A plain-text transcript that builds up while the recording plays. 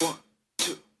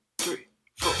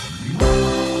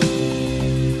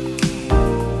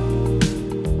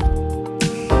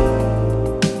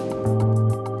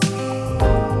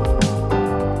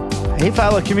Hey,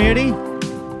 Philo community.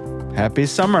 Happy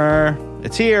summer.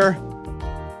 It's here.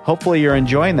 Hopefully you're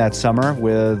enjoying that summer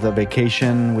with a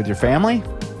vacation with your family,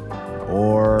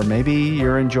 or maybe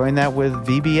you're enjoying that with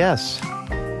VBS.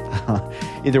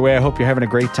 Either way, I hope you're having a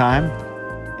great time.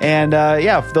 And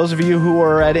for those of you who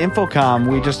are at InfoComm,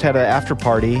 we just had an after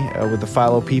party with the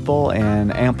Philo people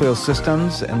and Amplio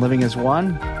Systems and Living as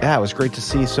One. Yeah, it was great to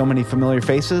see so many familiar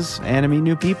faces and to meet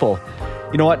new people.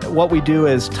 You know what we do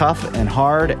is tough and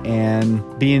hard,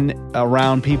 and being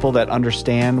around people that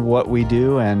understand what we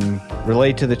do and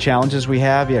relate to the challenges we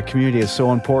have, community is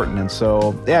so important. And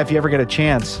so, if you ever get a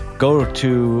chance, go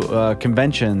to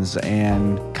conventions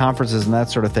and conferences and that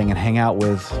sort of thing and hang out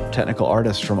with technical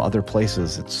artists from other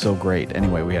places. It's so great.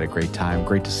 Anyway, we had a great time.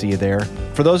 Great to see you there.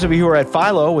 For those of you who are at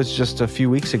Philo, it was just a few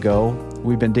weeks ago.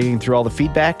 We've been digging through all the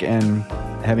feedback and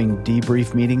having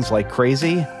debrief meetings like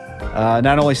crazy.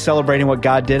 Not only celebrating what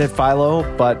God did at Philo,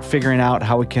 but figuring out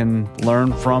how we can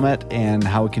learn from it and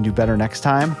how we can do better next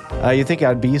time. You think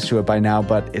I'd be used to it by now,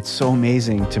 but it's so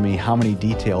amazing to me how many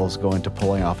details go into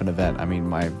pulling off an event. I mean,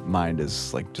 my mind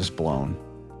is just blown.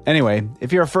 Anyway,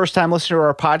 if you're a first-time listener to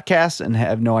our podcast and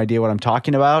have no idea what I'm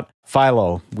talking about,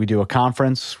 Philo, we do a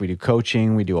conference, we do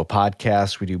coaching, we do a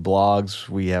podcast, we do blogs,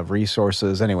 we have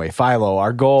resources. Anyway, Philo,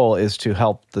 our goal is to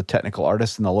help the technical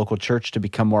artists in the local church to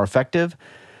become more effective,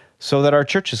 so that our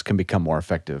churches can become more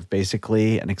effective.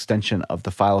 Basically, an extension of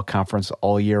the Philo Conference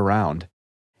all year round.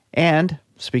 And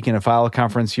speaking of Philo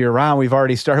Conference year round, we've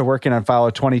already started working on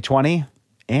Philo 2020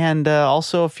 and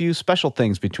also a few special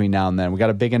things between now and then. We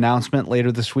got a big announcement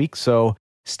later this week, so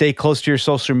stay close to your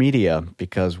social media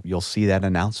because you'll see that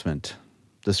announcement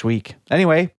this week.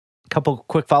 Anyway, a couple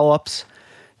quick follow-ups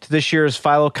to this year's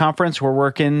Philo Conference. We're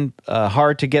working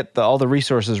hard to get all the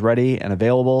resources ready and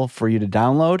available for you to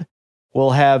download.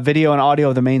 We'll have video and audio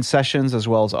of the main sessions as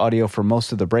well as audio for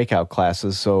most of the breakout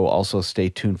classes, so also stay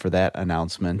tuned for that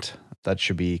announcement. That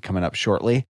should be coming up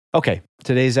shortly. Okay,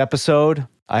 today's episode,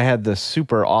 I had the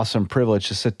super awesome privilege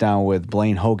to sit down with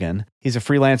Blaine Hogan. He's a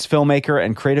freelance filmmaker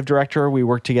and creative director. We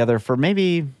worked together for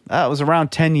maybe, it was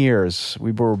around 10 years.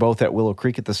 We were both at Willow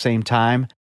Creek at the same time,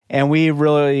 and we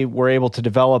really were able to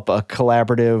develop a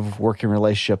collaborative working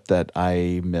relationship that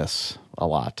I miss a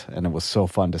lot. And it was so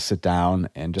fun to sit down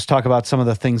and just talk about some of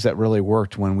the things that really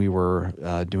worked when we were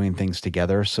doing things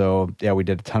together. So we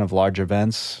did a ton of large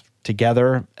events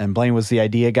together, and Blaine was the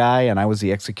idea guy and I was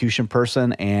the execution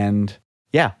person. And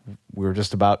we were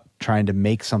just about trying to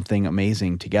make something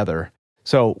amazing together.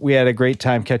 So we had a great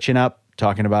time catching up,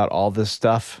 talking about all this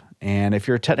stuff. And if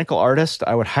you're a technical artist,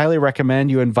 I would highly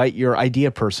recommend you invite your idea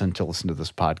person to listen to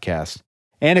this podcast.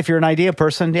 And if you're an idea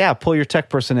person, pull your tech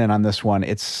person in on this one.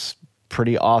 It's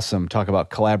pretty awesome. Talk about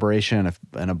collaboration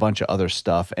and a bunch of other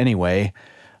stuff. Anyway,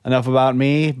 enough about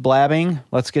me blabbing.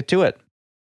 Let's get to it.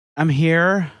 I'm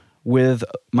here with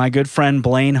my good friend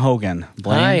Blaine Hogan.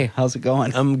 Blaine, hi. How's it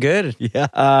going? I'm good.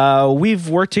 Yeah. We've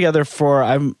worked together for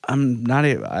I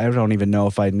don't even know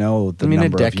if I know the number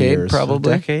a decade, of years.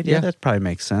 probably. A decade? Yeah, that probably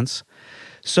makes sense.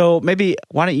 So maybe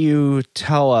why don't you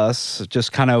tell us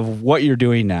just kind of what you're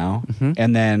doing now,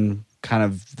 and then kind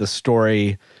of the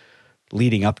story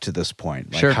leading up to this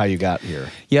point, like how you got here.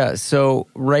 Yeah, so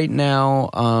right now,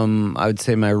 I would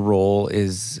say my role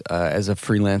is as a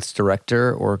freelance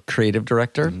director or creative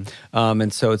director.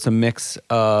 And so it's a mix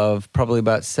of probably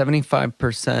about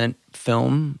 75%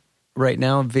 film right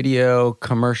now, video,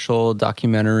 commercial,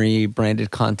 documentary,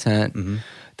 branded content,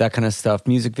 that kind of stuff,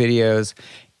 music videos,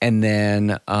 and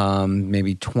then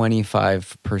maybe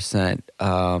 25%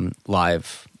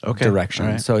 live direction.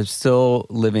 Right. So I'm still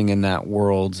living in that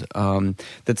world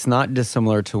that's not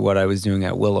dissimilar to what I was doing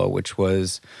at Willow, which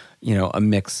was, a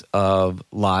mix of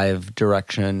live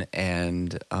direction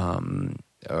and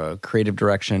creative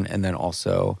direction, and then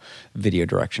also video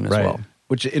direction as well.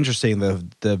 Which is interesting.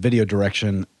 The video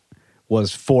direction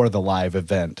was for the live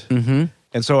event.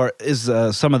 And so is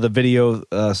some of the video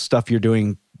stuff you're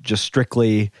doing just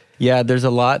strictly... Yeah, there's a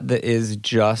lot that is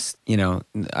just,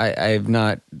 I've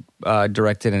not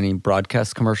directed any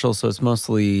broadcast commercials, so it's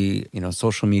mostly,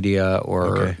 social media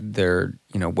or their,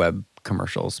 web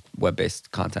commercials,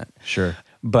 web-based content. Sure.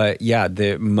 But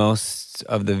the most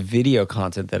of the video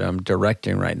content that I'm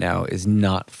directing right now is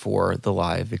not for the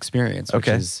live experience, which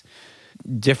is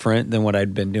different than what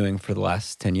I'd been doing for the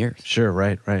last 10 years. Sure,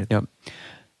 right. Yep.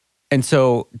 And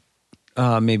so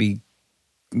maybe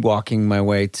walking my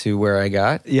way to where I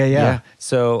got. Yeah.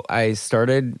 So I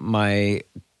started my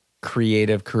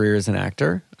creative career as an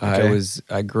actor.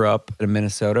 I grew up in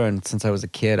Minnesota, and since I was a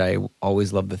kid, I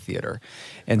always loved the theater.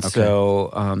 And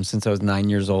so since I was 9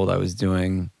 years old, I was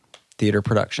doing theater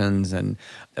productions. And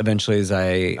eventually, as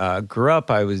I grew up,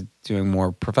 I was doing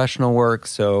more professional work.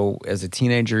 So as a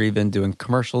teenager, even doing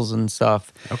commercials and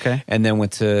stuff. Okay. And then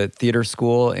went to theater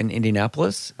school in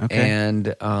Indianapolis. Okay. And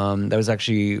that was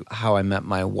actually how I met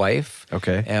my wife.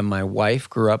 Okay. And my wife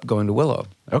grew up going to Willow.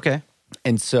 Okay.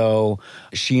 And so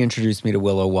she introduced me to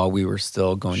Willow while we were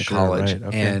still going to college. Right,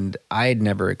 okay. And I had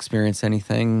never experienced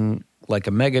anything like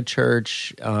a mega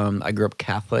church. I grew up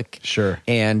Catholic. Sure.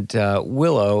 And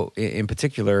Willow, in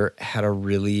particular, had a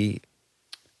really,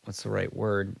 what's the right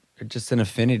word? Just an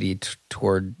affinity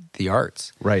toward the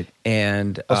arts. Right.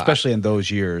 And Especially in those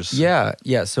years. yeah.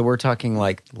 So we're talking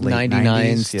like Late 99s,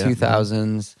 90s, yeah.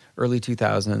 2000s, early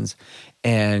 2000s.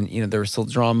 And, there was still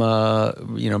drama,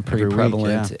 pretty Every week,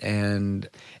 prevalent. yeah.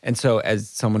 And so as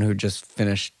someone who just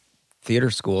finished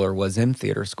theater school or was in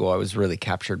theater school, I was really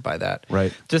captured by that.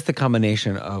 Right. Just the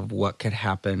combination of what could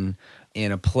happen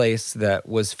in a place that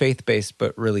was faith-based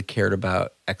but really cared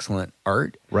about excellent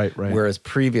art. Right. Whereas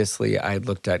previously I had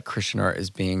looked at Christian art as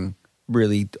being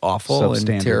really awful and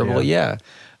Substandard, terrible. yeah.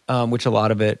 Which a lot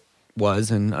of it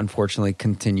was and unfortunately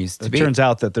continues to It be. turns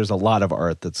out that there's a lot of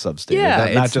art that's substandard.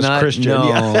 Yeah, not it's just Christian. No,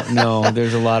 yeah. no,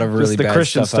 there's a lot of really Just the bad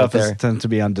Christian stuff out there. tends to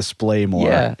be on display more.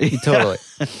 Yeah, totally.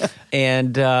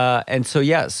 And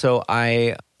so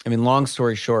I mean, long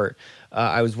story short,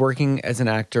 I was working as an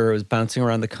actor. I was bouncing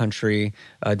around the country,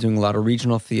 doing a lot of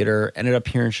regional theater. Ended up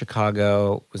here in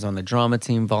Chicago. Was on the drama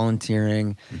team,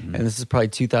 volunteering, and this is probably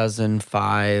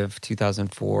 2005,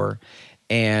 2004.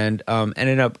 And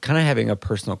ended up kind of having a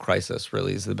personal crisis,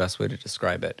 really is the best way to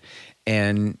describe it.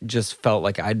 And just felt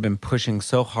like I'd been pushing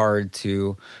so hard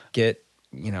to get,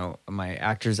 my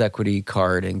Actors Equity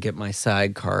card and get my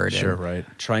SAG card. Sure, and right.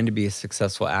 trying to be a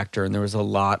successful actor. And there was a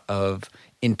lot of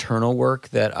internal work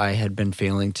that I had been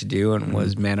failing to do and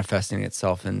was manifesting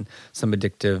itself in some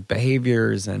addictive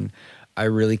behaviors. And I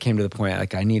really came to the point,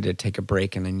 like, I need to take a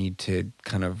break and I need to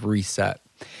kind of reset.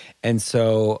 And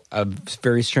so a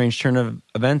very strange turn of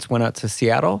events, went out to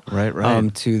Seattle,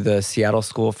 Right. to the Seattle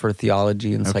School for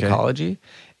Theology and Psychology,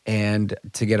 and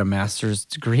to get a master's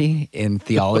degree in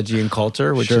theology and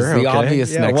culture, which is the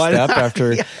obvious next step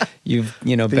after you've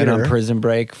been on prison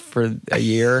break for a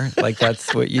year. Like,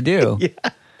 that's what you do.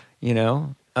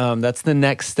 That's the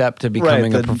next step to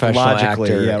becoming a professional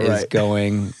actor is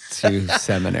going to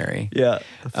seminary. Yeah.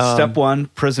 Step one,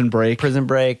 prison break. Prison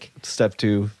break. Step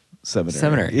two,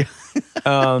 seminary.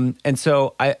 And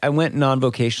so I went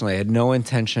non-vocationally. I had no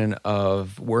intention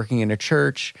of working in a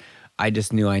church. I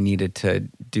just knew I needed to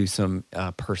do some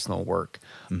personal work.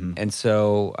 And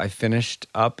so I finished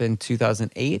up in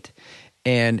 2008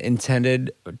 and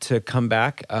intended to come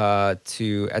back at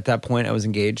that point, I was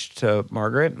engaged to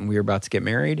Margaret, and we were about to get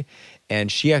married.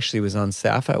 And she actually was on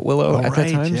staff at Willow at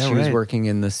that time. Yeah, she was working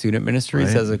in the student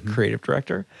ministries as a creative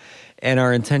director. And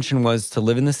our intention was to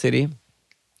live in the city.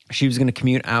 She was going to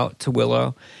commute out to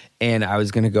Willow, and I was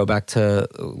going to go back to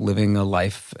living a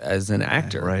life as an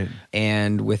actor. Right.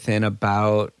 And within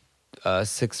about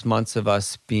 6 months of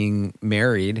us being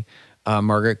married,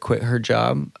 Margaret quit her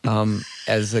job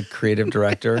as a creative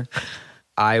director.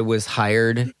 I was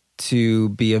hired to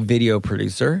be a video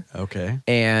producer. Okay.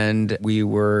 And we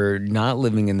were not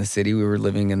living in the city. We were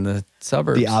living in the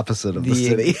suburbs. The opposite of the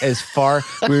city.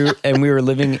 We were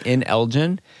living in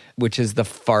Elgin, which is the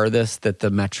farthest that the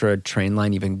Metro train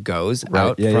line even goes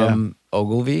out from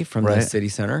Ogilvy, from the city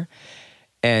center.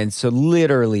 And so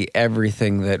literally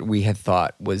everything that we had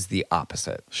thought was the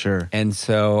opposite. Sure. And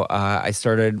so I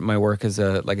started my work as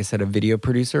a video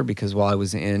producer, because while I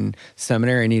was in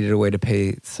seminary, I needed a way to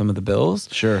pay some of the bills.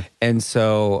 Sure. And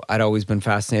so I'd always been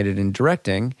fascinated in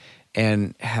directing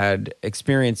and had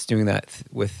experience doing that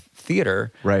with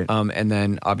theater. Right. And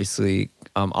then obviously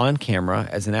on camera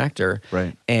as an actor.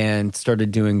 Right. And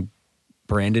started doing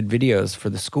branded videos for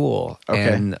the school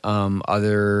and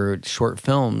other short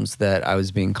films that I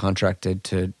was being contracted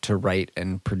to write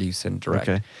and produce and direct.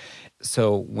 Okay.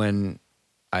 So when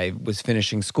I was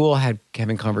finishing school,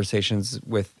 having conversations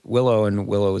with Willow, and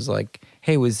Willow was like,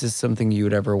 "Hey, was this something you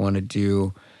would ever want to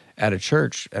do at a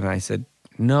church?" And I said,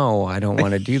 "No, I don't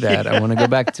want to do that. I want to go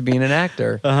back to being an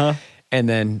actor." And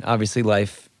then obviously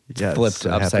life flipped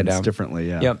upside down differently.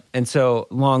 Yeah. Yep. And so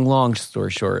long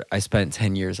story short, I spent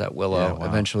 10 years at Willow, wow.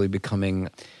 eventually becoming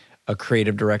a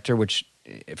creative director, which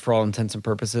for all intents and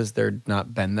purposes, there'd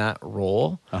not been that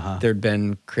role. There'd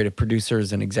been creative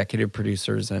producers and executive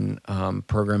producers and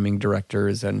programming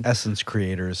directors and Essence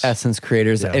creators.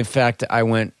 Yeah. In fact, I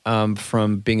went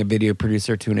from being a video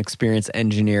producer to an experienced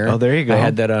engineer. Oh, there you go. I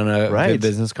had that on a good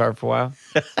business card for a while.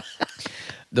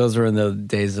 those were in the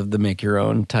days of the make your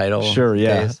own title. Sure,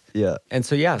 yeah. days. Yeah. And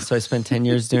so so I spent 10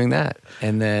 years doing that.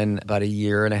 And then about a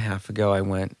year and a half ago I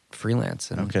went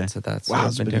freelance. And Okay. so that's Wow, what I've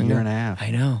it's been been a doing year now. and a half.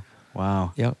 I know.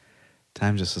 Wow. Yep.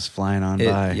 Time just is flying on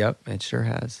by. Yep, it sure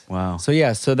has. Wow.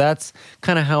 So that's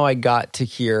kind of how I got to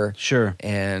here. Sure.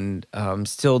 And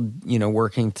still,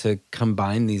 working to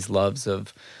combine these loves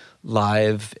of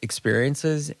live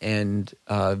experiences and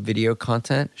video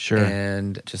content. Sure.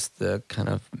 And just the kind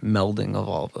of melding of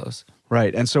all of those.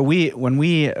 Right. And so when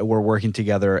we were working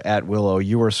together at Willow,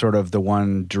 you were sort of the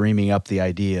one dreaming up the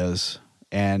ideas,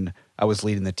 and I was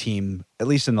leading the team, at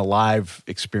least in the live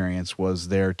experience, was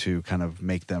there to kind of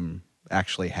make them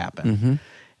actually happen. Mm-hmm.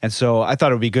 And so I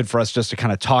thought it would be good for us just to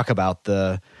kind of talk about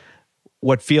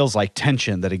what feels like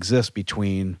tension that exists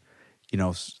between,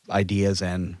 ideas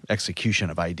and execution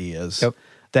of ideas. Yep.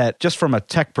 That just from a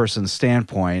tech person's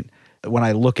standpoint, when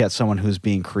I look at someone who's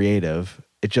being creative,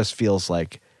 it just feels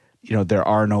like, there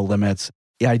are no limits.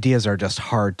 The ideas are just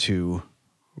hard to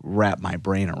wrap my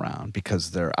brain around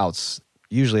because they're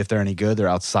usually if they're any good, they're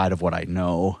outside of what I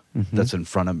know that's in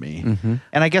front of me. Mm-hmm.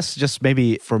 And I guess just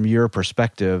maybe from your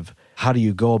perspective, how do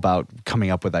you go about coming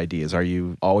up with ideas? Are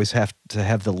you always have to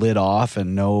have the lid off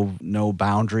and no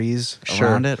boundaries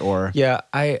around it? Or Yeah,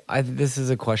 I this is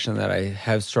a question that I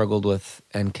have struggled with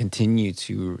and continue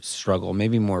to struggle,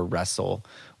 maybe more wrestle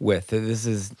with. This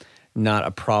is not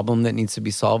a problem that needs to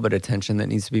be solved, but a tension that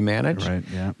needs to be managed. Right,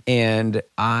 yeah. And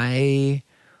I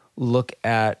look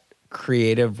at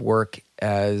creative work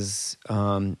as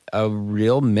a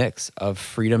real mix of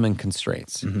freedom and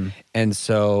constraints. Mm-hmm. And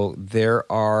so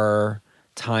there are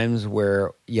times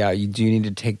where, you do need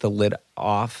to take the lid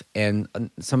off. And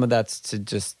some of that's to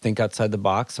just think outside the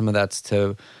box. Some of that's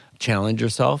to challenge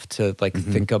yourself to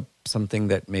think up something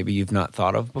that maybe you've not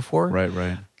thought of before.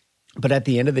 Right. But at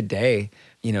the end of the day,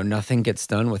 nothing gets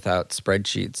done without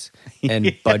spreadsheets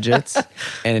and budgets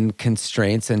and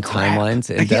constraints and timelines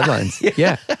and deadlines.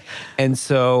 Yeah. And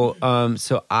so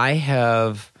I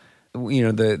have,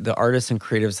 the artists and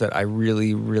creatives that I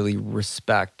really, really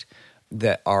respect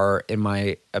that are, in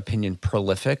my opinion,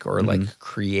 prolific or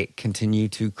continue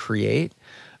to create,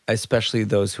 especially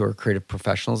those who are creative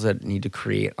professionals that need to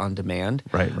create on demand.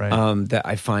 Right. That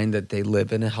I find that they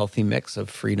live in a healthy mix of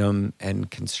freedom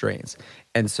and constraints.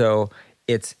 And so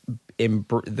it's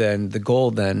then the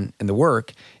goal then in the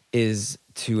work is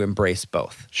to embrace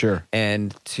both. Sure.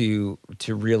 And to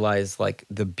realize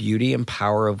the beauty and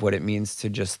power of what it means to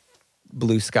just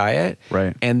blue sky it.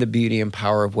 Right. And the beauty and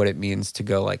power of what it means to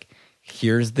go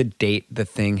here's the date the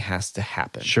thing has to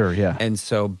happen. Sure, yeah. And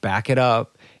so back it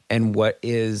up and what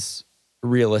is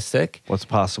realistic. What's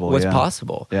possible. What's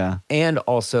possible. Yeah. And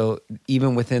also,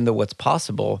 even within the what's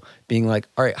possible, being all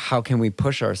right, how can we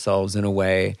push ourselves in a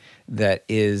way that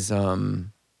is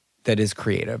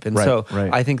creative? And right.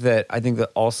 I think that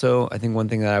one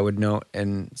thing that I would note,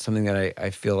 and something that I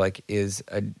feel like is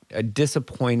a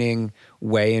disappointing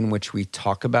way in which we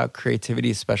talk about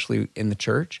creativity, especially in the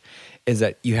church, is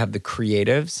that you have the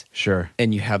creatives. Sure.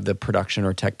 And you have the production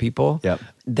or tech people. Yep.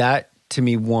 That, to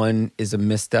me, one is a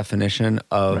misdefinition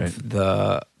of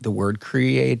the word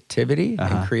creativity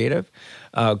and creative.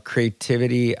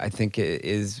 Creativity, I think,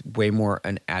 is way more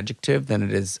an adjective than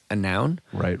it is a noun.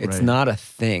 Right. It's not a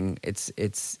thing.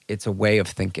 It's a way of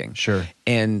thinking. Sure.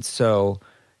 And so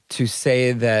to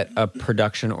say that a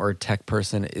production or a tech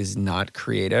person is not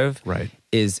creative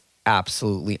is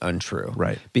absolutely untrue.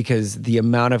 Right. Because the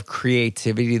amount of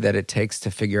creativity that it takes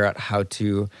to figure out how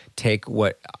to take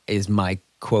what is my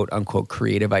quote unquote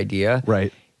creative idea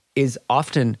is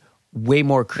often way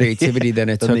more creativity than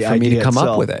it took for me to come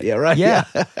up with it. Yeah, right. Yeah.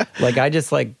 I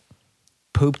just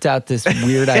pooped out this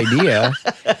weird idea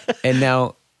and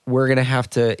now we're going to have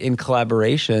to, in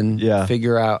collaboration,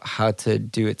 figure out how to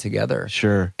do it together.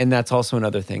 Sure. And that's also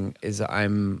another thing is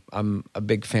I'm a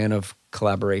big fan of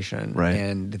collaboration. Right.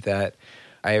 And that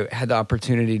I had the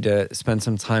opportunity to spend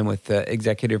some time with the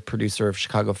executive producer of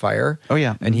Chicago Fire. Oh,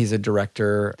 yeah. And he's a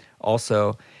director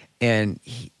also. And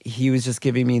he was just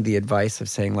giving me the advice of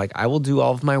saying, I will do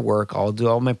all of my work, I'll do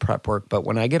all my prep work, but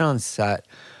when I get on set,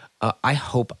 I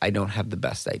hope I don't have the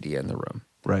best idea in the room.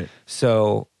 Right.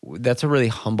 So that's a really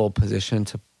humble position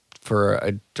for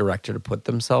a director to put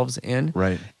themselves in.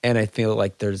 Right. And I feel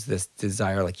like there's this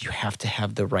desire, you have to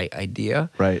have the right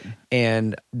idea. Right.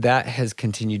 And that has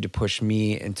continued to push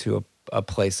me into a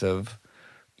place of,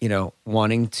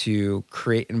 wanting to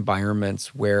create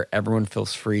environments where everyone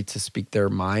feels free to speak their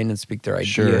mind and speak their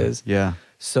ideas. Sure. Yeah.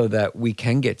 So that we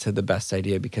can get to the best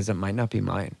idea because it might not be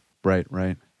mine. Right.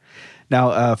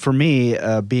 Now, for me,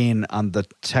 being on the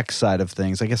tech side of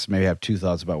things, I guess maybe I have two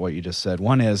thoughts about what you just said.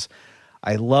 One is,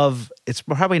 I love, it's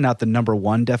probably not the number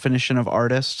one definition of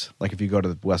artist. Like if you go to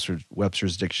the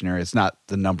Webster's dictionary, it's not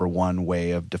the number one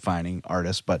way of defining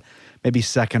artist, but maybe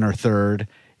second or third.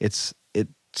 It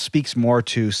speaks more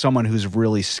to someone who's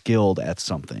really skilled at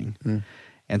something.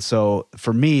 And so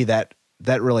for me, that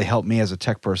really helped me as a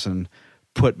tech person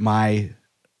put my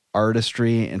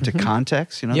artistry into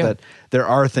context, that there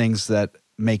are things that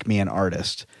make me an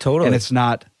artist. Totally. And it's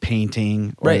not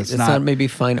painting. Or right. It's not maybe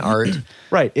fine art.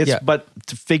 Right. But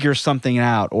to figure something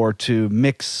out or to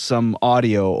mix some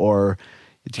audio or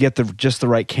to get just the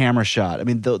right camera shot. I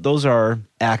mean, those are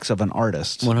acts of an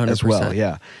artist 100%. as well.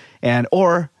 Yeah.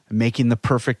 Or making the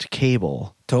perfect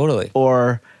cable. Totally.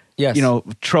 Or, yes.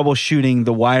 troubleshooting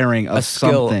the wiring of a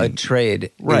skill, something. a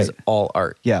trade Right. is all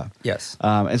art. Yeah. Yes.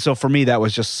 And so for me, that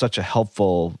was just such a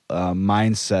helpful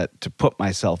mindset to put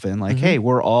myself in. Like, hey,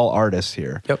 we're all artists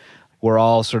here. Yep. We're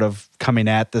all sort of coming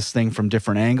at this thing from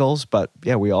different angles, but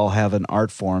yeah, we all have an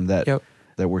art form that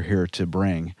we're here to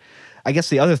bring. I guess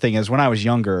the other thing is when I was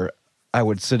younger, I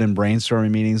would sit in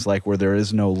brainstorming meetings like where there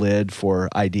is no lid for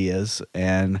ideas,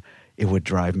 and it would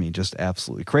drive me just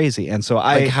absolutely crazy. And so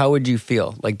how would you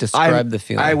feel? Like describe the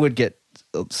feeling. I would get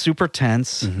super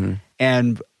tense,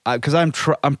 and because I'm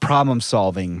problem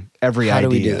solving every idea. How do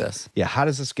we do this? Yeah, how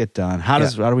does this get done? How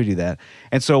do we do that?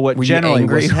 And so what Were you generally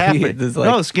angry? was happening?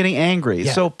 No, it's getting angry.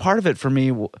 Yeah. So part of it for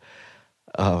me,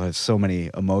 there's so many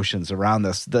emotions around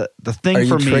this. The thing Are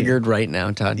for you me, triggered right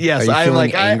now, Todd? yes, Are you I'm feeling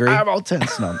like angry? I'm all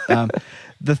tense now.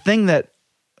 The thing that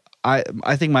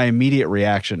I think my immediate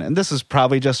reaction, and this is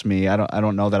probably just me. I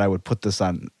don't know that I would put this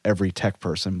on every tech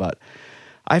person, but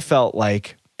I felt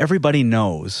like everybody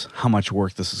knows how much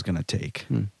work this is going to take,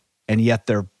 and yet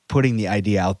they're putting the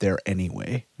idea out there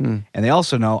anyway. And they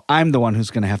also know I'm the one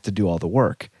who's going to have to do all the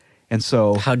work. And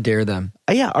so, how dare them?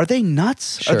 Yeah, are they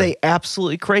nuts? Sure. Are they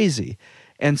absolutely crazy?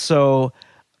 And so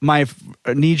my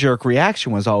knee-jerk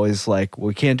reaction was always like, well,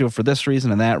 we can't do it for this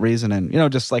reason and that reason, and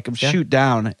just like shoot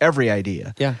down every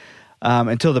idea. Yeah.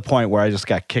 Until the point where I just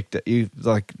got kicked at you,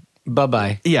 like,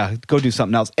 bye-bye. yeah, go do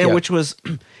something else. And which was,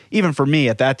 even for me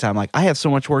at that time, like, I have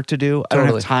so much work to do. I don't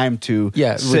have time to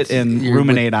sit and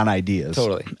ruminate on ideas.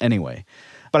 Totally. Anyway.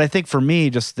 But I think for me,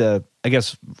 just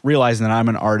realizing that I'm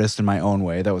an artist in my own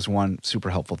way, that was one super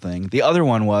helpful thing. The other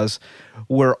one was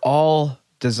we're all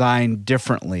designed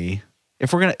differently.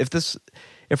 If we're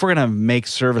gonna make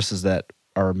services that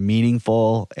are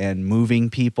meaningful and moving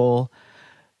people,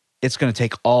 it's going to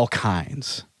take all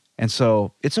kinds. And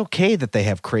so it's okay that they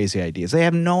have crazy ideas. They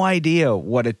have no idea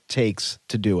what it takes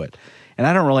to do it. And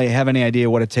I don't really have any idea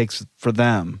what it takes for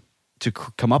them to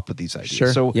come up with these ideas.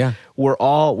 Sure. So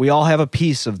we all have a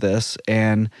piece of this,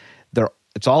 and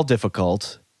it's all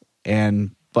difficult,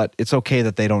 but it's okay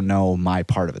that they don't know my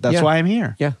part of it. That's why I'm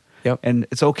here. Yeah. Yep. And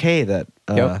it's okay that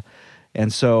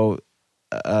and so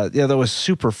that was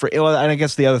super free. Well, and I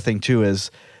guess the other thing too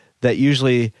is that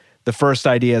usually the first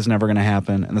idea is never going to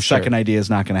happen, and the second idea is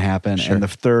not going to happen, and the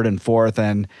third and fourth,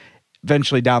 and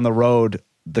eventually down the road,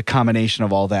 the combination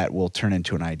of all that will turn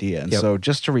into an idea. And so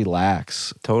just to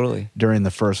relax during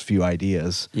the first few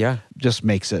ideas just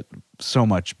makes it so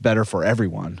much better for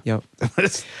everyone. Yep.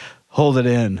 Just hold it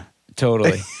in.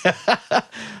 Totally.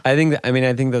 I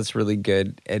think that's really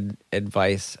good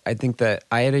advice. I think that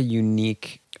I had a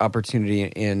unique opportunity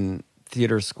in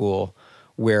theater school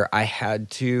where I had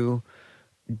to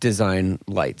design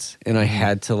lights, and I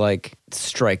had to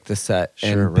strike the set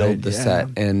and build the set,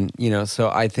 and so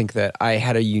I think that I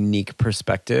had a unique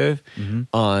perspective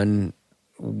on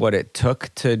what it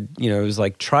took to it was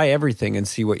like try everything and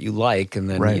see what you like, and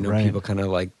then people kind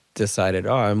of decided,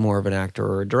 oh, I'm more of an actor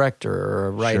or a director or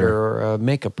a writer or a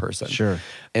makeup person.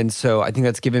 And so I think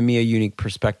that's given me a unique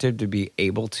perspective to be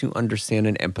able to understand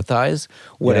and empathize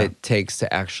what it takes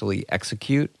to actually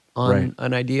execute on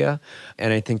an idea.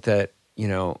 And I think that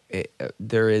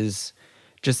there is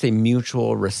just a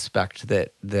mutual respect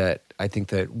that I think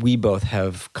that we both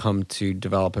have come to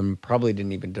develop, and probably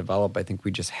didn't even develop. I think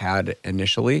we just had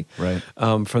initially,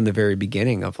 from the very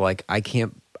beginning of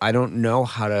I don't know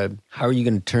how are you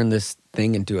going to turn this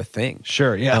thing into a thing?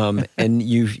 And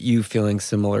you feeling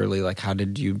similarly, how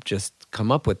did you just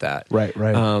come up with that? Right.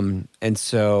 And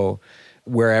so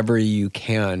wherever you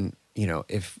can,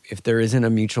 if there isn't a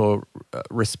mutual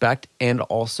respect and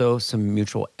also some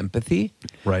mutual empathy,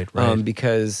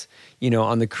 because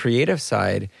on the creative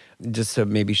side, just to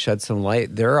maybe shed some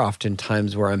light, there are often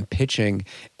times where I'm pitching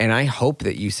and I hope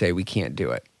that you say we can't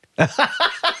do it,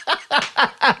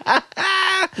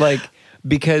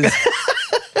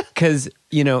 because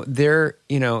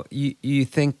you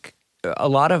think a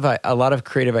lot of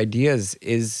creative ideas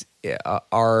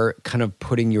are kind of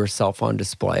putting yourself on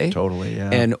display. Totally,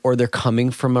 yeah. And or they're coming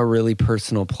from a really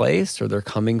personal place, or they're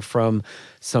coming from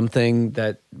something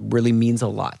that really means a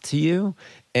lot to you.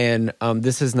 And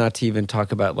this is not to even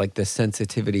talk about like the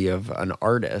sensitivity of an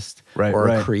artist or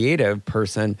a creative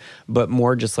person, but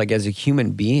more just like as a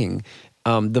human being,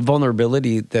 the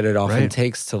vulnerability that it often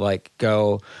takes to like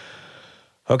go,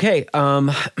 okay,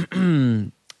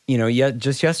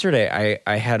 just yesterday,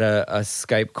 I had a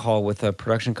Skype call with a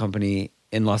production company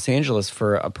in Los Angeles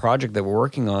for a project that we're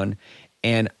working on,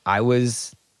 and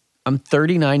I'm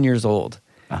 39 years old,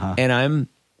 and I'm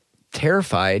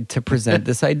terrified to present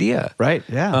this idea. Right,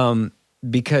 yeah.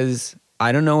 Because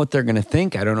I don't know what they're going to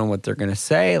think. I don't know what they're going to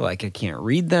say. Like, I can't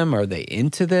read them. Are they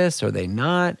into this? Are they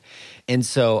not? And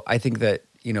so I think that,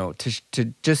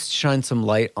 to just shine some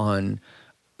light on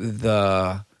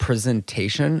the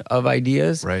presentation of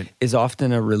ideas is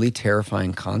often a really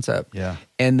terrifying concept. Yeah.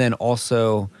 And then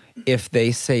also, if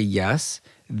they say yes,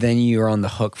 then you're on the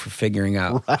hook for figuring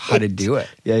out how to do it.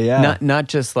 Yeah. Not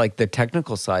just like the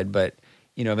technical side, but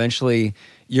eventually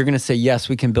you're going to say, yes,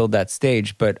 we can build that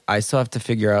stage, but I still have to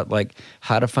figure out like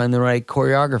how to find the right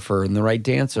choreographer and the right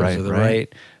dancers or the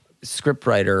right script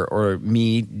writer, or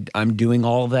me, I'm doing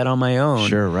all of that on my own.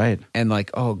 Sure, right. And like,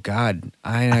 oh God,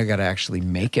 I got to actually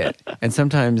make it. And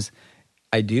sometimes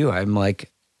I do. I'm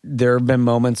like, there have been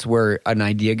moments where an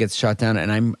idea gets shot down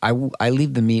and I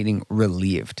leave the meeting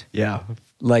relieved. Yeah.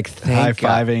 Like, thank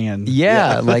high-fiving God.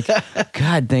 and like,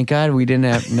 God, thank God we didn't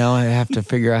have, now I have to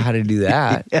figure out how to do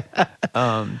that.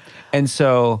 And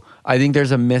so I think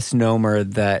there's a misnomer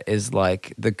that is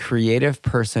like the creative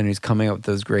person who's coming up with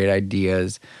those great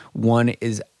ideas, one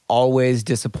is always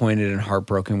disappointed and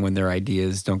heartbroken when their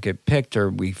ideas don't get picked or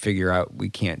we figure out we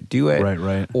can't do it.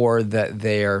 Right. Or that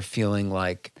they are feeling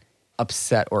like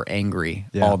upset or angry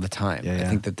all the time. I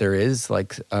think that there is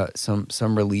like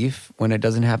some relief when it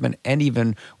doesn't happen. And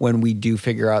even when we do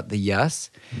figure out the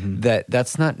yes,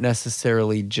 that's not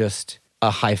necessarily just a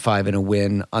high five and a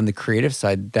win on the creative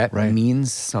side. That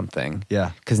means something.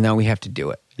 Yeah. Because now we have to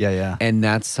do it. Yeah. And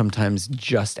that's sometimes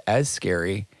just as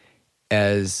scary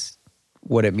as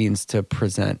what it means to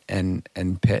present and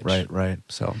pitch. Right.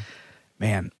 So,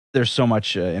 man, there's so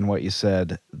much in what you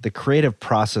said. The creative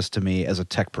process to me as a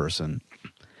tech person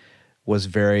was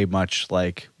very much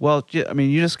like, well, I mean,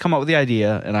 you just come up with the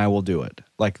idea and I will do it.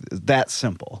 Like, that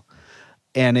simple.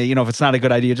 And, if it's not a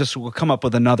good idea, we'll come up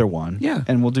with another one. Yeah.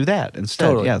 And we'll do that instead.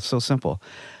 Totally. Yeah, it's so simple.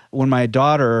 When my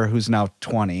daughter, who's now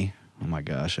 20, oh my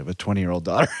gosh, I have a 20-year-old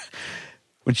daughter.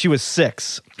 When she was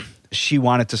 6, she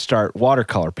wanted to start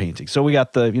watercolor painting. So we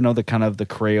got the kind of the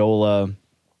Crayola,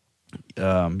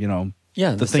 the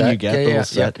thing set. you get, the little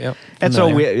set. Yep. And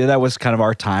so that was kind of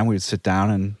our time. We would sit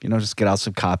down and, just get out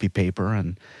some copy paper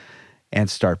and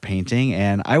start painting.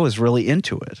 And I was really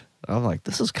into it. I was like,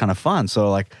 this is kind of fun. So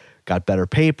like, got better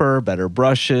paper, better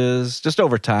brushes, just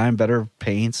over time, better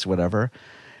paints, whatever.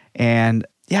 And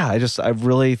yeah, I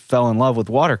really fell in love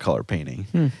with watercolor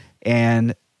painting.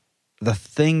 And the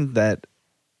thing that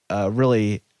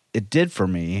really it did for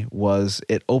me was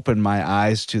it opened my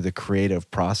eyes to the creative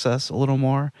process a little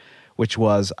more, which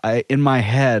was in my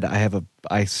head,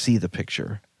 I see the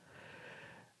picture.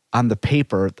 On the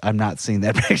paper, I'm not seeing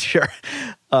that picture.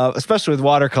 Especially with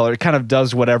watercolor, it kind of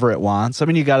does whatever it wants. I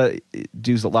mean, you got to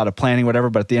do a lot of planning, whatever,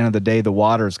 but at the end of the day, the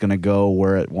water is going to go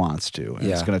where it wants to. And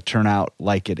it's going to turn out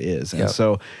like it is. And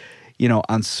so,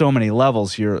 on so many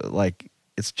levels, you're like,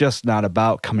 it's just not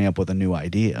about coming up with a new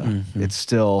idea. It's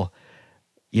still,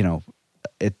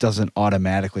 it doesn't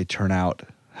automatically turn out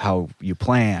how you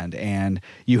planned. And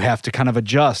you have to kind of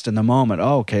adjust in the moment.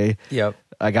 Oh, okay. Yep.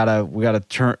 we gotta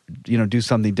turn, do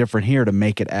something different here to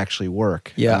make it actually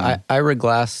work. Yeah, Ira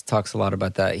Glass talks a lot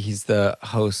about that. He's the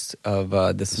host of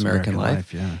This American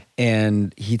Life, yeah.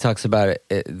 And he talks about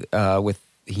it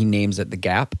he names it the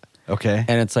gap. Okay,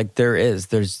 and it's like there's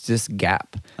this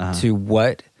gap to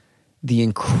what the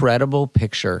incredible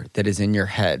picture that is in your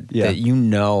head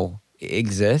that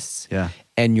exists,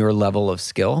 and your level of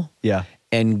skill,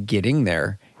 and getting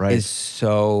there is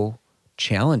so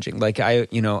challenging. Like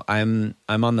I'm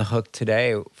on the hook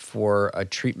today for a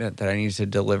treatment that I need to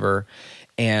deliver,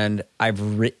 and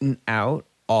I've written out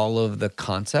all of the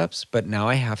concepts, but now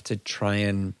I have to try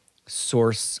and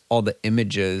source all the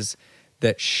images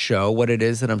that show what it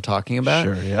is that I'm talking about.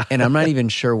 Sure, yeah. And I'm not even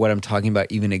sure what I'm talking about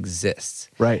even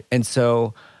exists. Right. And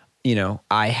so,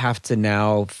 I have to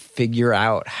now figure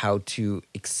out how to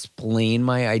explain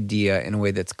my idea in a way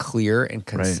that's clear and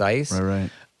concise. Right.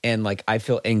 And I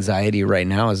feel anxiety right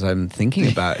now as I'm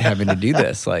thinking about having to do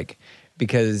this,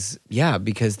 because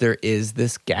there is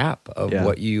this gap of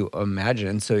what you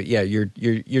imagine. So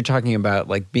you're talking about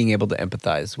like being able to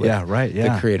empathize with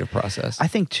the creative process. I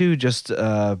think too, just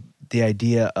the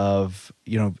idea of,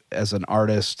 as an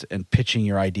artist and pitching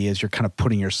your ideas, you're kind of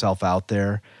putting yourself out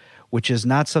there, which is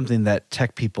not something that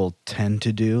tech people tend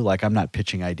to do. Like, I'm not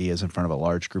pitching ideas in front of a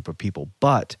large group of people,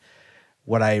 but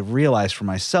what I realized for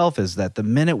myself is that the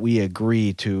minute we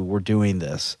agree to, we're doing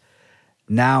this,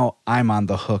 now I'm on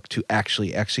the hook to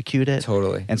actually execute it.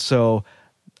 Totally. And so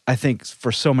I think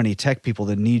for so many tech people,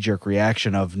 the knee-jerk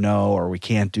reaction of no, or we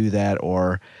can't do that,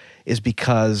 or is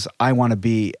because I want to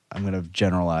be, I'm going to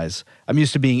generalize, I'm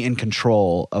used to being in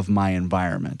control of my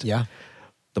environment. Yeah.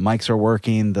 The mics are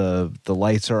working, the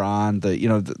lights are on,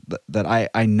 that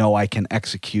I know I can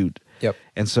execute. Yep.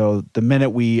 And so the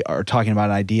minute we are talking about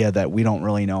an idea that we don't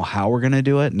really know how we're going to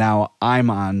do it, now I'm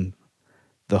on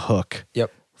the hook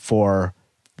for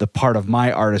the part of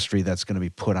my artistry that's going to be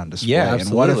put on display. Yeah,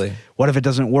 absolutely. And what if it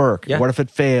doesn't work? Yeah. What if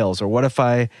it fails? Or what if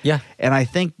I... Yeah. And I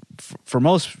think for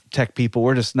most tech people,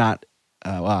 we're just not...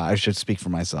 well, I should speak for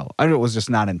myself. I was just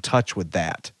not in touch with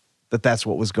that's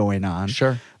what was going on.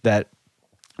 Sure. That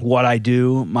what I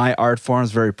do, my art form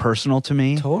is very personal to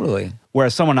me. Totally.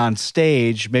 Whereas someone on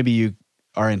stage, maybe you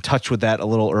are in touch with that a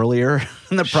little earlier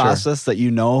in the process, that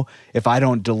if I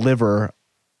don't deliver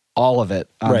all of it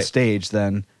on stage,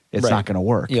 then it's not going to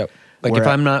work. Yep. Like if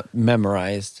I'm not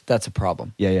memorized, that's a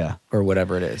problem. Yeah. Or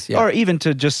whatever it is. Yeah. Or even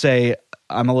to just say,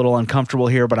 I'm a little uncomfortable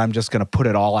here, but I'm just going to put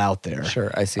it all out there.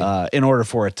 Sure, I see. In order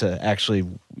for it to actually,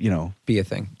 be a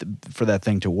thing. For that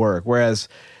thing to work. Whereas,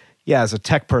 as a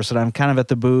tech person, I'm kind of at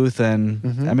the booth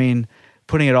and, I mean,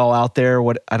 putting it all out there,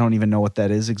 I don't even know what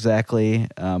that is exactly,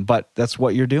 but that's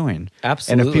what you're doing.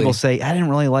 Absolutely. And if people say, I didn't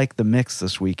really like the mix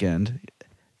this weekend,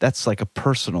 that's like a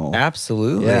personal...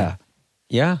 Absolutely. Yeah.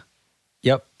 Yeah.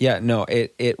 Yep. Yeah. No,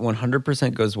 it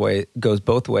 100% goes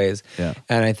both ways. Yeah.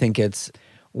 And I think it's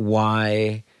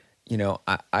why,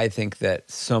 I think that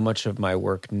so much of my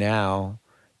work now,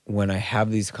 when I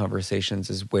have these conversations,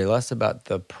 is way less about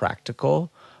the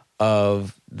practical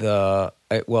of I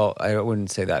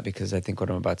wouldn't say that, because I think what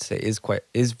I'm about to say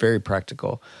is very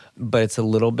practical, but it's a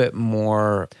little bit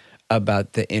more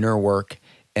about the inner work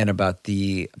and about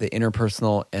the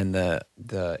interpersonal and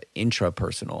the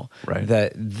intrapersonal. Right.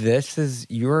 That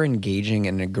you're engaging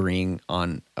and agreeing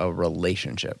on a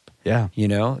relationship. Yeah.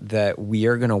 That we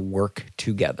are going to work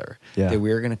together. Yeah. That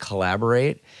we are going to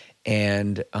collaborate,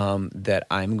 and that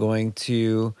I'm going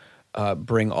to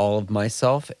bring all of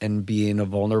myself and be in a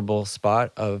vulnerable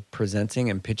spot of presenting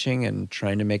and pitching and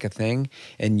trying to make a thing.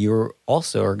 And you're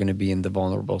also are going to be in the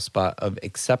vulnerable spot of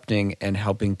accepting and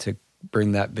helping to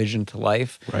bring that vision to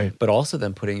life, right? But also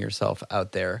then putting yourself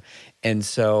out there. And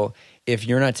so if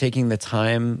you're not taking the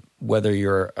time, whether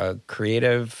you're a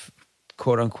creative,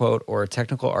 quote unquote, or a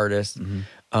technical artist,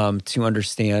 to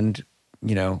understand,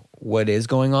 what is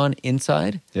going on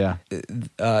inside,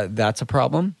 that's a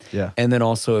problem. Yeah. And then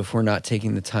also if we're not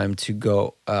taking the time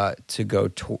to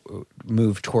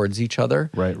move towards each other,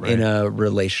 right. in a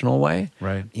relational way,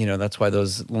 right? That's why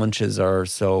those lunches are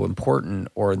so important,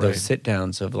 or those sit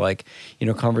downs of like,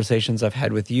 conversations I've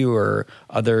had with you or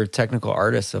other technical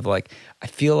artists of like, I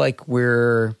feel like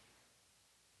we're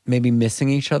maybe missing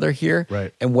each other here,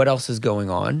 right? And what else is going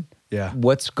on? Yeah.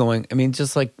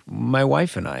 Just like my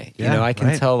wife and I, I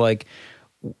can tell like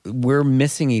we're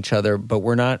missing each other, but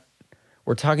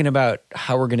we're talking about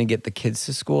how we're going to get the kids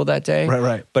to school that day.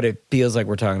 Right. But it feels like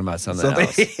we're talking about something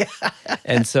else.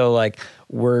 And so like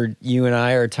you and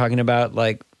I are talking about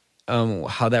like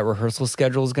how that rehearsal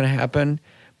schedule is going to happen,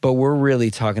 but we're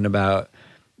really talking about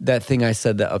that thing I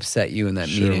said that upset you in that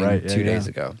meeting 2 days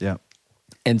ago. Yeah.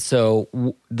 And so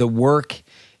the work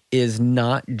is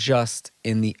not just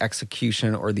in the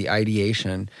execution or the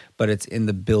ideation, but it's in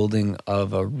the building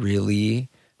of a really,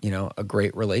 a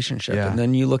great relationship. Yeah. And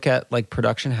then you look at like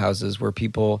production houses where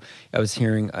I was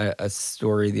hearing a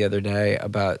story the other day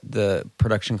about the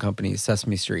production company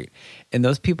Sesame Street. And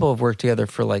those people have worked together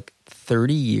for like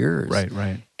 30 years.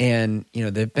 Right. And,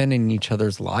 they've been in each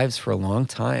other's lives for a long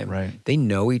time. Right. They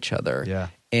know each other. Yeah.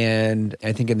 And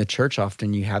I think in the church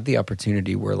often you have the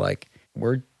opportunity where like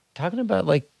we're talking about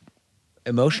like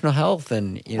emotional health,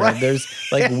 and there's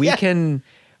like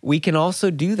we can also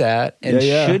do that, and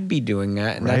should be doing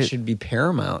that, and that should be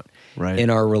paramount in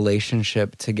our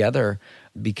relationship together,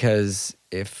 because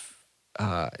if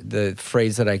the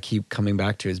phrase that I keep coming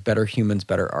back to is better humans,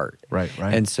 better art. Right.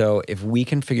 And so if we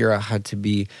can figure out how to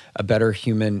be a better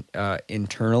human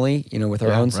internally, with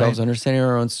our own selves, understanding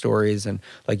our own stories, and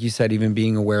like you said, even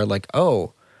being aware like,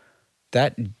 oh,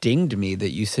 that dinged me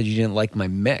that you said you didn't like my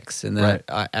mix, and that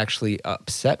actually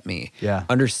upset me. Yeah.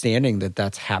 Understanding that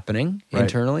that's happening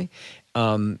internally,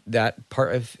 that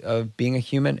part of being a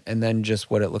human, and then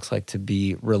just what it looks like to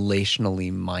be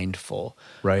relationally mindful.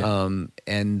 Right.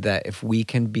 And that if we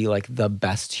can be like the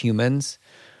best humans,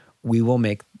 we will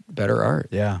make better art.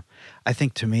 Yeah. I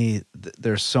think to me,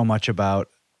 there's so much about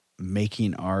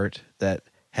making art that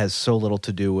has so little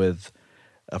to do with,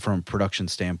 from a production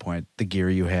standpoint, the gear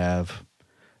you have,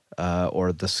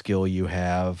 or the skill you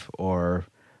have, or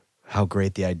how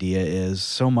great the idea is.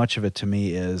 So much of it to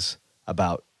me is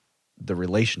about the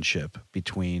relationship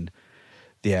between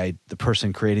the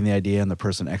person creating the idea and the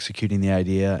person executing the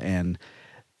idea. And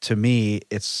to me,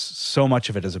 it's so much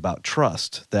of it is about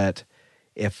trust, that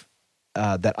if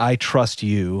that I trust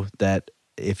you, that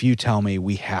if you tell me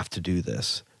we have to do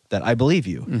this, that I believe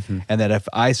you. Mm-hmm. And that if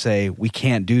I say we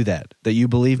can't do that, that you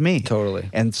believe me. Totally.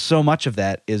 And so much of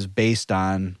that is based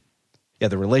on,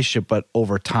 the relationship, but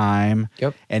over time.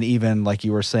 Yep. And even like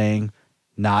you were saying,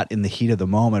 not in the heat of the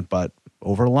moment, but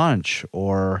over lunch,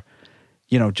 or,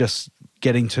 just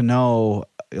getting to know,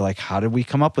 like, how did we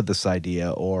come up with this idea,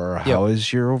 or how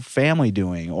is your family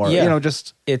doing, or,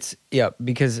 just. It's,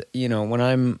 because, when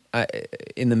I'm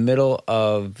in the middle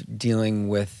of dealing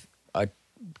with a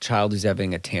child who's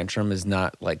having a tantrum is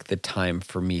not like the time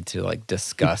for me to like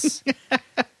discuss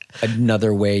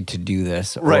another way to do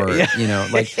this, or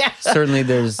certainly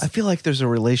there's. I feel like there's a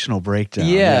relational breakdown.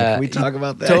 Yeah, can we talk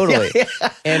about that? Totally.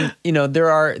 And there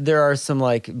are some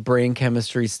like brain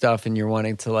chemistry stuff, and you're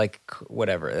wanting to like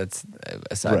whatever. That's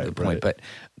aside the point, but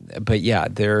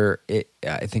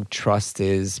I think trust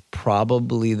is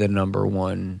probably the number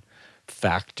one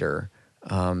factor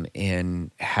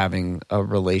in having a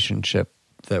relationship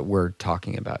that we're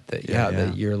talking about.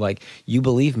 That you're like, you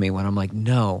believe me when I'm like,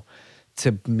 no.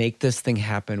 To make this thing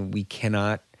happen, we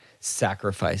cannot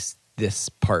sacrifice this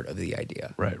part of the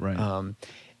idea. Right.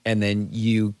 And then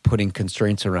you putting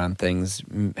constraints around things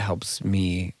helps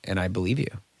me, and I believe you.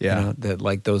 Yeah. That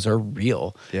like those are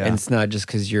real. Yeah. And it's not just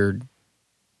because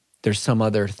there's some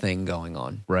other thing going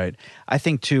on. Right. I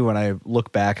think too, when I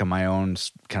look back on my own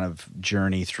kind of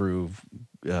journey through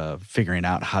figuring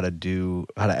out how to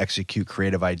execute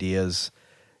creative ideas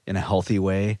in a healthy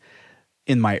way.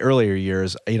 In my earlier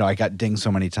years, I got dinged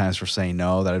so many times for saying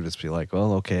no that I'd just be like,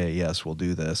 well, okay, yes, we'll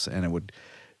do this. And it would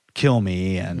kill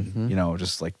me, and,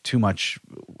 just like too much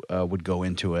would go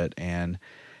into it. And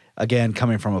again,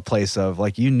 coming from a place of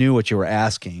like, you knew what you were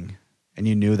asking, and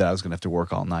you knew that I was going to have to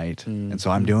work all night. And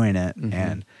so I'm doing it.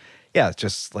 And it's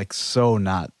just like so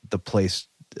not the place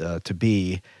to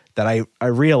be, that I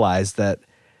realized that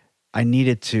I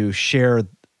needed to share.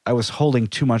 I was holding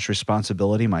too much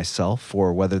responsibility myself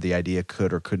for whether the idea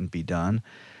could or couldn't be done,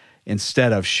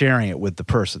 instead of sharing it with the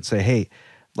person. Say, hey,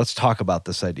 let's talk about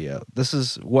this idea. This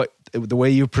is the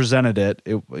way you presented it.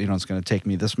 It's going to take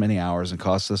me this many hours and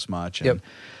cost this much. And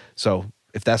so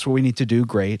if that's what we need to do,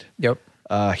 great. Yep.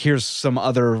 Here's some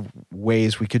other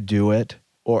ways we could do it,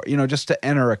 or, just to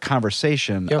enter a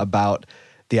conversation about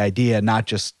the idea, not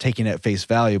just taking it at face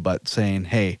value, but saying,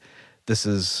 hey, this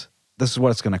is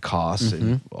what it's going to cost,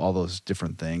 and all those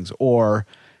different things. Or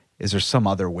is there some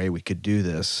other way we could do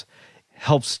this?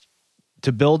 Helps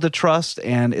to build the trust,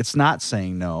 and it's not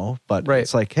saying no, but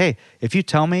it's like, hey, if you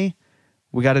tell me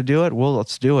we got to do it, well,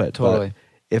 let's do it. Totally. But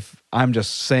if I'm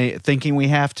just thinking we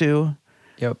have to,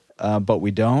 but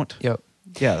we don't.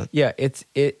 Yeah,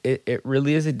 it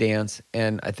really is a dance,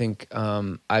 and I think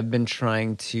I've been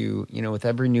trying to, with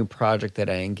every new project that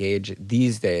I engage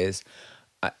these days,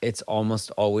 it's almost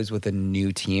always with a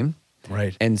new team.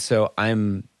 Right. And so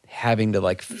I'm having to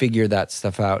like figure that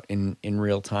stuff out in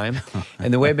real time.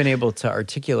 And the way I've been able to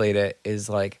articulate it is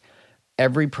like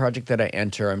every project that I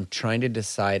enter, I'm trying to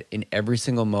decide in every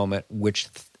single moment which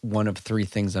one of three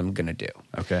things I'm going to do.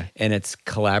 Okay. And it's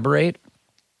collaborate,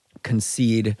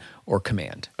 concede, or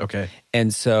command. Okay.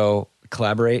 And so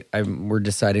collaborate, we're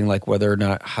deciding like whether or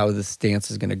not how this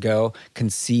dance is going to go.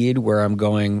 Concede, where I'm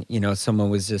going, someone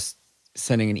was just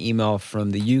sending an email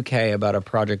from the UK about a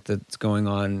project that's going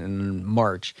on in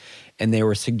March, and they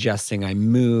were suggesting I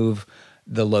move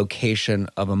the location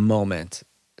of a moment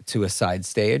to a side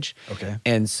stage. Okay.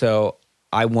 And so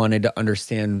I wanted to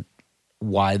understand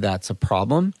why that's a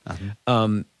problem.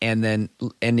 And then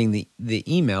ending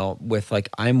the email with like,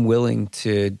 I'm willing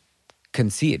to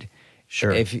concede.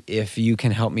 Sure. If you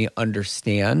can help me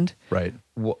understand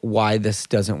why this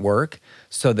doesn't work,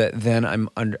 so that then I'm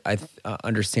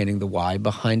understanding the why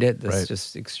behind it. That's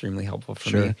just extremely helpful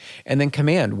for me. And then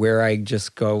command, where I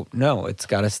just go, no, it's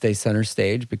got to stay center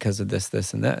stage because of this,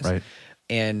 this, and this. Right.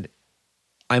 And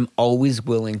I'm always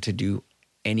willing to do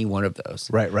any one of those.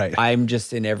 Right. I'm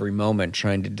just in every moment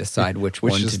trying to decide which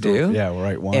one is to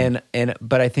do. One.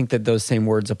 But I think that those same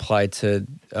words apply to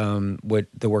what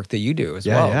the work that you do as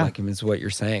well. Yeah. Like, I mean, it's what you're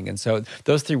saying. And so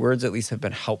those 3 words at least have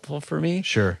been helpful for me.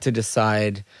 Sure. To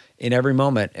decide in every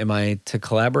moment, am I to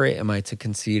collaborate, am I to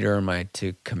concede, or am I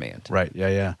to command? Right.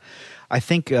 Yeah. I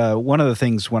think one of the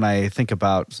things when I think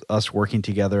about us working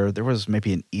together, there was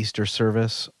maybe an Easter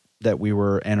service that we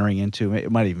were entering into.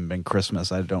 It might have even been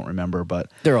Christmas. I don't remember,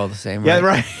 but They're all the same, yeah,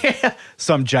 right? right.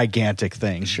 Some gigantic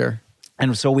thing. Sure.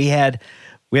 And so we had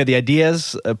the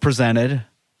ideas presented,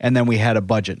 and then we had a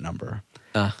budget number.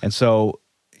 And so,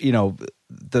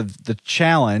 the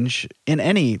challenge in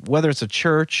any, whether it's a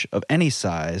church of any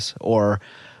size or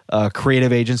a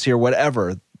creative agency or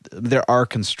whatever, there are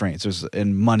constraints.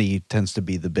 And money tends to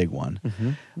be the big one,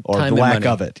 or Time the and lack money.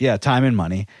 of it. Yeah, time and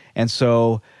money. And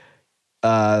so,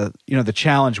 the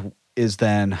challenge is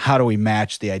then how do we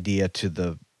match the idea to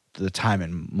the time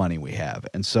and money we have?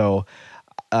 And so,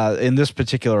 in this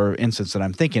particular instance that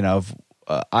I'm thinking of,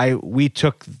 we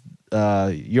took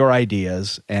your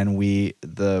ideas, and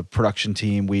the production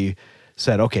team, we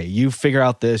said, okay, you figure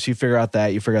out this, you figure out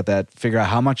that, you figure out that, figure out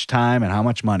how much time and how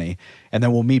much money, and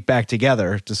then we'll meet back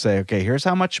together to say, okay, here's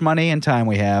how much money and time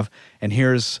we have, and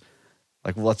here's,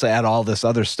 like, let's add all this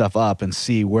other stuff up and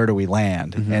see where do we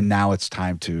land, and now it's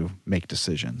time to make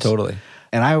decisions. Totally.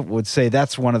 And I would say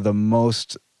that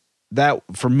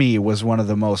for me was one of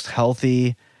the most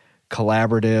healthy,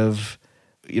 collaborative,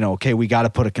 okay, we got to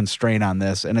put a constraint on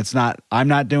this. And it's not, I'm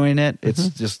not doing it. It's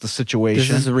just the situation. This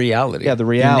is the reality. Yeah, the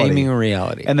reality. You're naming a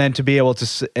reality. And then to be able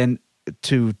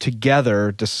to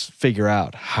together just figure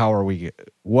out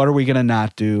what are we going to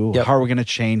not do? Yep. How are we going to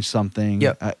change something?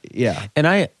 Yep. Yeah. And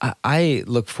I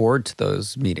look forward to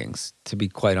those meetings, to be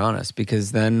quite honest,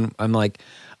 because then I'm like,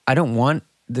 I don't want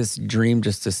this dream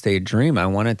just to stay a dream. I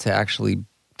want it to actually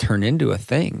turn into a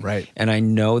thing. Right. And I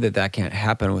know that can't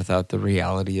happen without the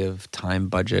reality of time,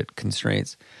 budget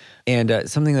constraints. And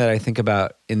something that I think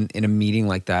about in a meeting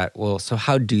like that, well, so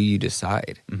how do you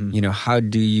decide? How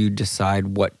do you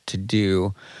decide what to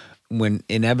do when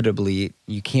inevitably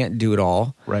you can't do it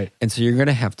all? Right. And so you're going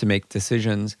to have to make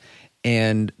decisions.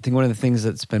 And I think one of the things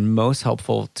that's been most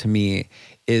helpful to me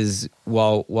is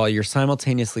while you're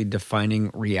simultaneously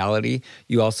defining reality,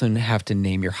 you also have to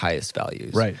name your highest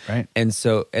values. Right. And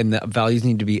the values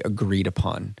need to be agreed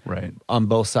upon. Right. On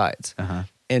both sides. Uh-huh.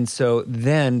 And so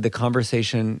then the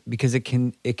conversation, because it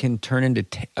can turn into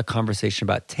a conversation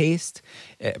about taste,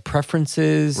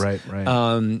 preferences, Right.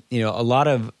 a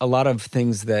lot of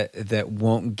things that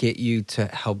won't get you to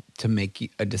help to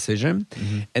make a decision.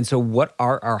 And so, what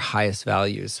are our highest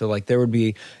values? So, like, there would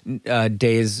be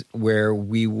days where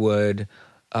we would.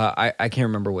 I can't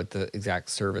remember what the exact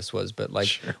service was, but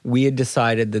we had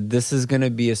decided that this is going to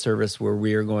be a service where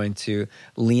we are going to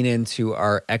lean into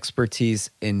our expertise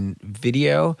in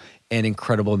video and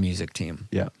incredible music team.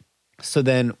 Yeah. So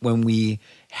then when we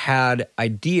had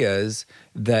ideas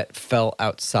that fell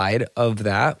outside of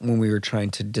that, when we were trying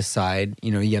to decide,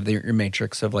 you have your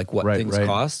matrix of like what things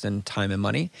cost and time and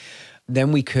money,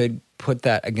 then we could put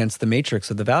that against the matrix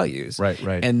of the values. Right.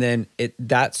 And then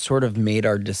that sort of made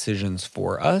our decisions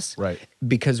for us. Right.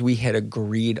 Because we had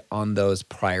agreed on those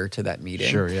prior to that meeting.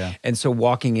 Sure, yeah. And so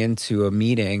walking into a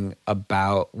meeting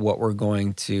about what we're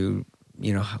going to,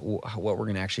 what we're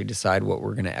going to actually decide, what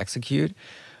we're going to execute,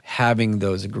 having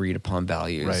those agreed upon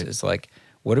values is like,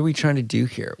 what are we trying to do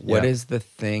here? What is the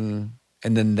thing?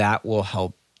 And then that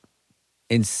will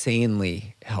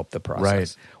insanely help the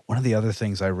process. Right. One of the other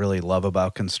things I really love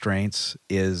about constraints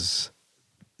is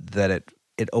that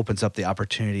it opens up the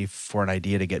opportunity for an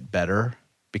idea to get better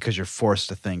because you're forced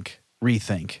to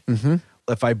rethink.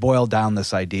 If I boil down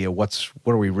this idea, what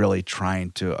are we really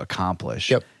trying to accomplish?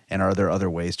 Yep. And are there other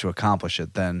ways to accomplish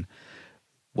it than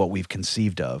what we've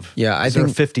conceived of? Yeah, I Is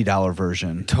think there a $50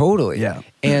 version? Totally. Yeah.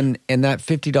 And that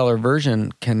 $50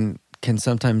 version can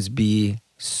sometimes be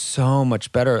so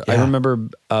much better. Yeah. I remember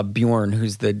Bjorn,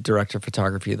 who's the director of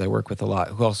photography that I work with a lot,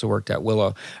 who also worked at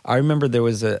Willow. I remember there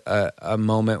was a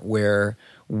moment where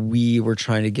we were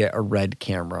trying to get a red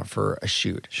camera for a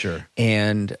shoot. Sure.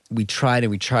 And we tried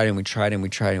and we tried and we tried and we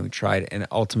tried and we tried. And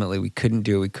ultimately we couldn't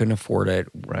do it. We couldn't afford it.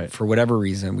 Right. For whatever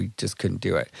reason, we just couldn't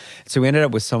do it. So we ended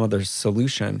up with some other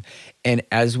solution. And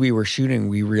as we were shooting,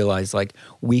 we realized like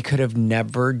we could have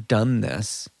never done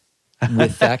this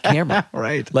with that camera.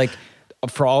 Right. Like,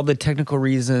 for all the technical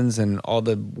reasons and all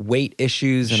the weight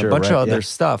issues and Sure, a bunch of right, other yeah.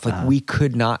 stuff, like we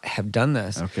could not have done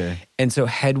this. Okay. And so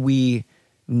had we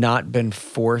not been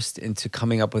forced into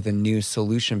coming up with a new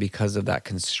solution because of that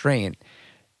constraint,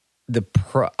 the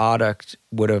product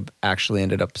would have actually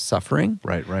ended up suffering.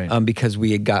 Right. Because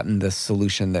we had gotten the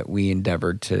solution that we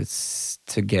endeavored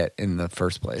to get in the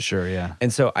first place. Sure, yeah.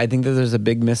 And so I think that there's a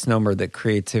big misnomer that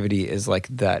creativity is like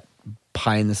that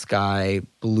pie in the sky,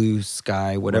 blue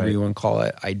sky, whatever Right. you want to call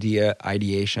it,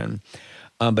 ideation.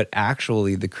 But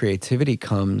actually the creativity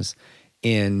comes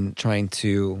in trying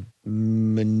to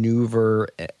maneuver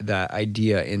that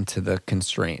idea into the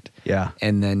constraint. Yeah.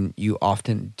 And then you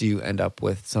often do end up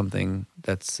with something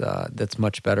that's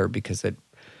much better because it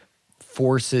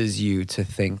forces you to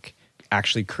think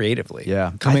actually creatively.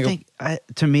 Yeah.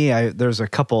 To me, there's a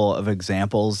couple of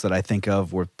examples that I think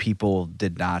of where people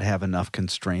did not have enough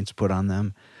constraints put on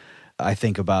them. I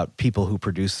think about people who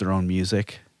produce their own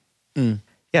music.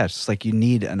 Yeah, it's just like you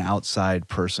need an outside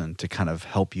person to kind of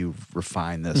help you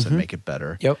refine this and make it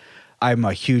better. Yep. I'm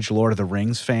a huge Lord of the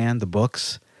Rings fan, the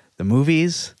books, the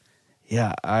movies.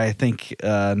 Yeah, I think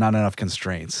not enough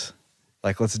constraints.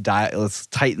 Like let's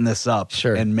tighten this up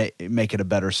and make it a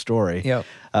better story. Yep.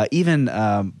 Even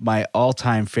my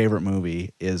all-time favorite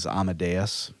movie is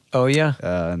Amadeus. Oh yeah.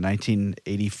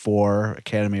 1984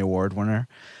 Academy Award winner.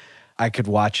 I could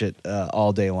watch it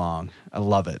all day long. I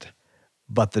love it.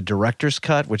 But the director's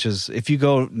cut, which is if you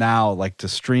go now like to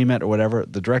stream it or whatever,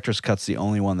 the director's cut's the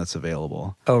only one that's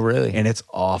available. Oh really? And it's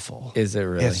awful. Is it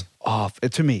really? It's off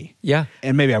to me. Yeah.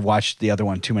 And maybe I've watched the other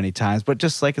one too many times, but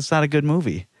just like it's not a good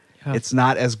movie. Yeah. It's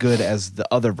not as good as the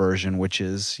other version, which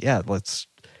is, let's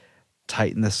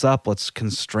tighten this up. Let's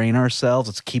constrain ourselves.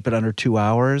 Let's keep it under 2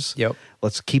 hours. Yep.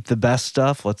 Let's keep the best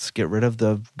stuff. Let's get rid of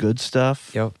the good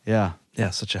stuff. Yep. Yeah. Yeah,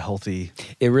 such a healthy...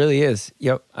 It really is.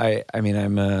 Yep. I mean,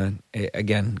 I'm,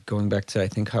 again, going back to, I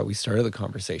think, how we started the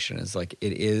conversation is like,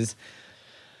 it is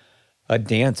a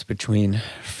dance between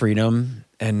freedom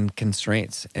and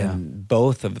constraints. And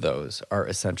both of those are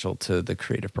essential to the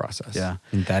creative process. Yeah.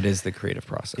 And that is the creative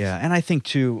process. Yeah. And I think,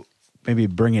 too, maybe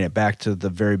bringing it back to the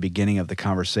very beginning of the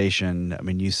conversation, I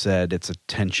mean, you said it's a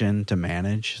tension to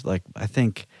manage. Like, I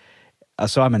think...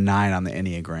 so I'm a 9 on the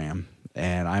Enneagram.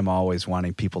 And I'm always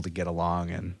wanting people to get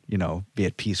along and, be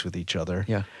at peace with each other.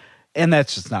 Yeah. And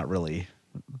that's just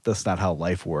that's not how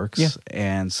life works. Yeah.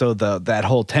 And so that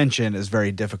whole tension is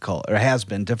very difficult, or has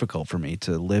been difficult for me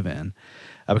to live in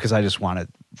because I just want it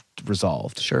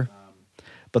resolved. Sure.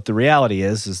 But the reality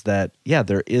is that,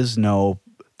 there's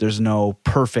no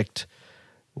perfect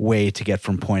way to get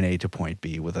from point A to point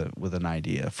B with an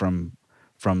idea from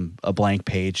a blank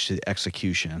page to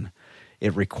execution.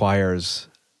 It requires...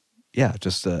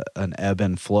 just an ebb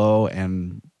and flow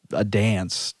and a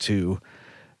dance to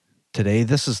today.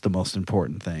 This is the most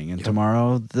important thing. And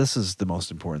tomorrow, this is the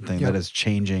most important thing that is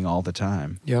changing all the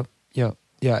time. Yep.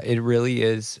 Yeah, it really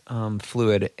is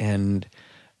fluid. And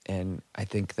I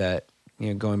think that,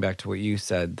 going back to what you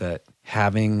said, that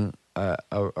having a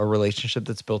relationship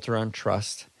that's built around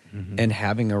trust and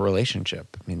having a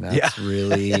relationship, I mean, that's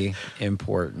really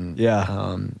important.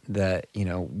 Yeah. That,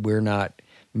 we're not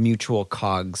mutual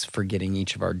cogs for getting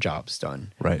each of our jobs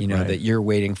done. Right. That you're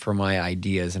waiting for my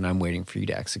ideas and I'm waiting for you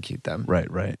to execute them.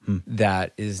 Right.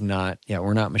 That is not,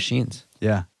 we're not machines.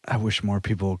 Yeah. I wish more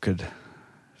people could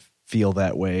feel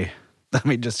that way. I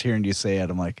mean, just hearing you say it,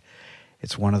 I'm like,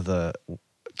 it's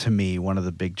to me, one of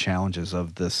the big challenges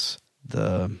of this,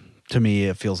 to me,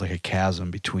 it feels like a chasm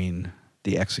between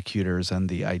the executors and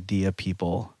the idea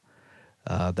people,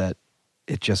 that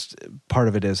it just, part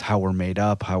of it is how we're made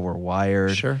up, how we're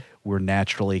wired. Sure. We're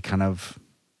naturally kind of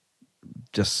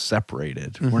just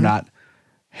separated. We're not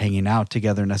hanging out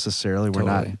together necessarily. Totally.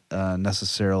 We're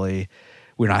not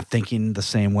we're not thinking the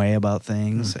same way about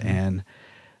things. And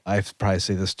I probably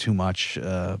say this too much,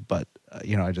 but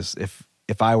I just,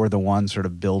 if I were the one sort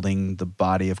of building the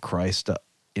body of Christ,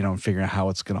 and figuring out how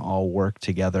it's going to all work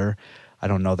together, I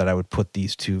don't know that I would put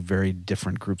these two very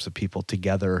different groups of people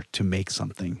together to make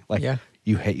something. Like,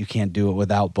 you can't do it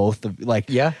without both of, like,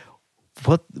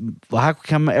 how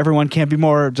come everyone can't be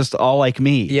more just all like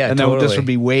me? Yeah, and then this would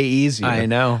be way easier. I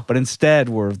know. But instead,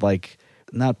 we're like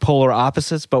not polar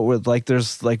opposites, but we're like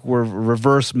we're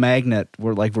reverse magnet.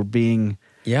 We're being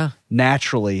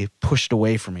naturally pushed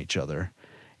away from each other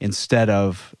instead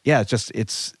of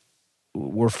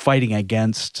we're fighting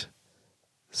against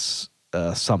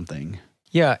something.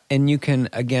 Yeah, and you can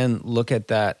again look at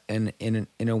that in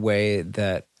a way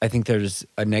that I think there's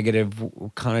a negative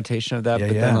connotation of that,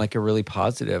 but then like a really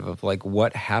positive of like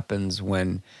what happens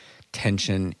when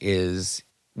tension is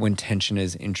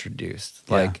introduced.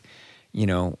 Like,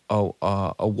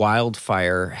 a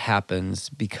wildfire happens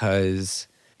because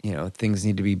things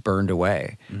need to be burned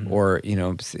away, or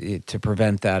to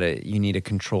prevent that, you need a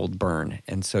controlled burn.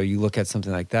 And so you look at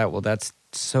something like that. Well, that's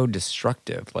so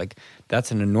destructive. Like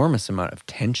that's an enormous amount of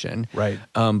tension. Right.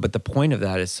 But the point of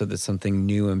that is so that something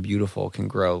new and beautiful can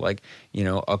grow. Like, you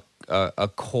know, a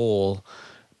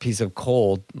piece of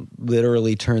coal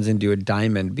literally turns into a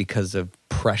diamond because of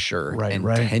pressure and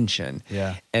tension.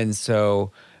 Yeah. And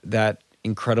so that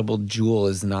incredible jewel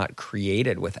is not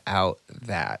created without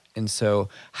that. And so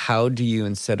how do you,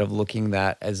 instead of looking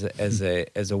that as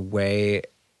a way,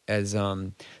 as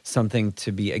something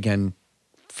to be, again,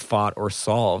 fought or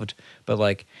solved, but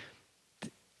like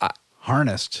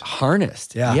harnessed.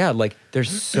 Yeah. Like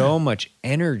there's so much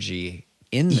energy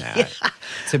in that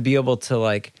to be able to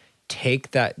like take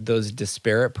those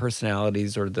disparate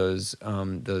personalities or those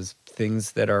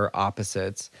things that are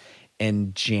opposites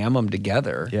and jam them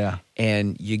together. Yeah.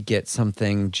 And you get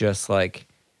something just like,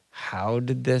 how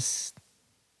did this,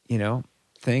 you know,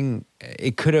 thing,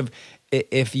 it could have,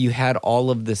 if you had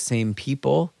all of the same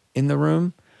people in the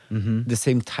room, the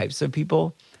same types of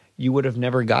people, you would have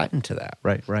never gotten to that.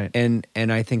 Right. And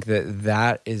I think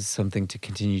that is something to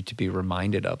continue to be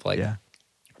reminded of. Like,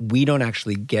 we don't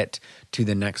actually get to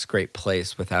the next great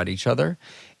place without each other,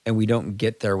 and we don't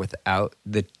get there without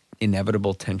the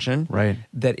inevitable tension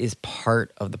that is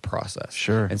part of the process.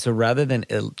 Sure. And so rather than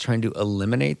trying to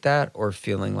eliminate that or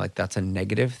feeling like that's a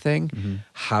negative thing,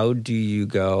 how do you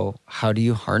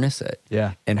harness it?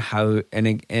 Yeah. And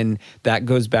that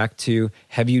goes back to,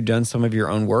 have you done some of your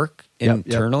own work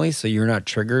internally so you're not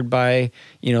triggered by,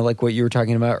 you know, like what you were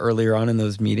talking about earlier on in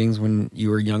those meetings when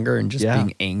you were younger and just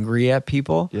being angry at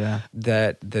people? Yeah.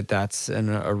 That's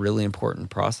a really important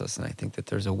process. And I think that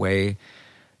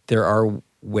there are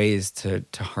ways to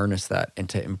harness that and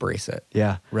to embrace it,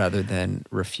 rather than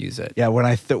refuse it. Yeah,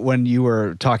 when you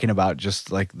were talking about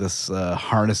just like this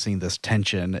harnessing this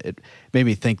tension, it made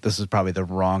me think this is probably the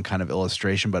wrong kind of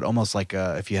illustration, but almost like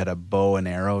if you had a bow and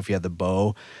arrow, if you had the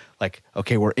bow, like,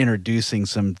 okay, we're introducing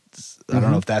some, I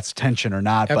don't know if that's tension or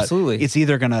not, Absolutely. But it's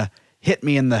either gonna hit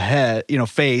me in the head, you know,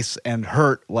 face and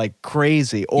hurt like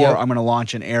crazy, or I'm gonna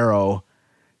launch an arrow,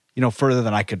 you know, further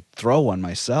than I could throw one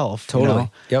myself. Totally.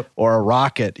 You know? Or a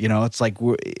rocket, you know, it's like,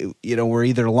 we're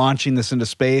either launching this into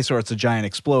space or it's a giant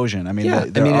explosion. I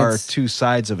mean, there are two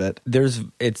sides of it.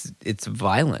 It's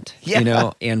violent, you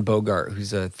know. Anne Bogart,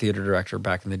 who's a theater director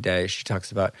back in the day, she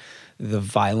talks about the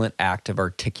violent act of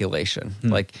articulation.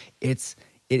 Like it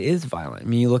is violent. I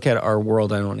mean, you look at our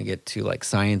world, I don't want to get too like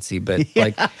sciencey, but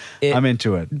like I'm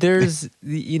into it. There's,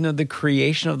 you know, the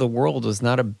creation of the world was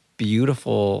not a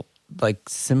beautiful, like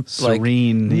simple,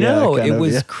 serene. Like, no, it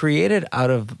was created out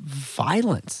of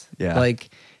violence. Yeah.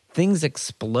 Like things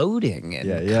exploding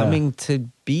and coming to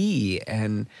be.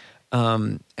 And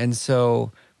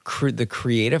so the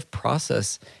creative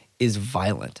process is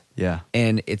violent. Yeah.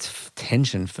 And it's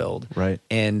tension filled. Right.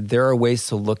 And there are ways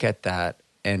to look at that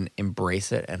and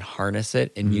embrace it and harness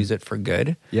it and use it for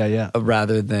good. Yeah.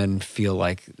 Rather than feel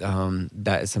like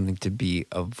that is something to be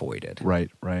avoided. Right.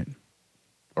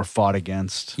 Or fought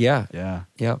against. Yeah.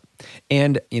 Yep.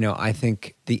 And, you know, I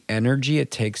think the energy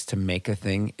it takes to make a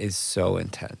thing is so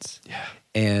intense. Yeah.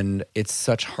 And it's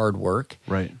such hard work.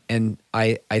 Right. And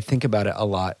I think about it a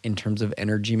lot in terms of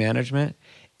energy management.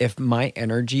 If my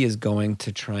energy is going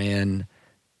to try and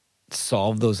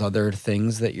solve those other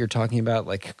things that you're talking about,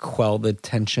 like quell the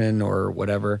tension or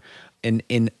whatever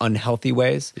in unhealthy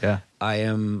ways, I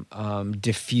am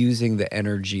diffusing the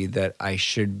energy that I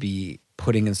should be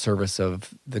putting in service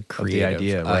of the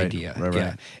creative idea.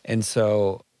 Right. And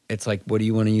so it's like, what do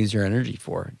you want to use your energy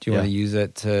for? Do you want to use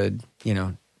it to, you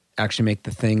know, actually make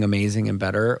the thing amazing and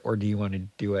better, or do you want to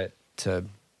do it to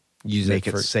make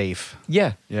it safe?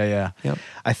 Yeah. Yep.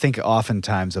 I think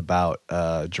oftentimes about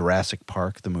Jurassic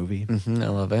Park, the movie. I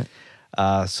love it.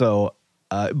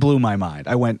 It blew my mind.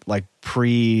 I went like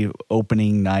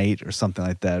pre-opening night or something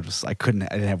like that. I didn't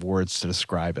have words to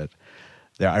describe it.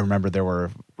 I remember there were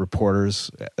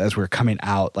reporters as we were coming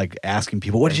out, like asking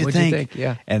people, "What did you think?"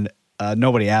 Yeah. And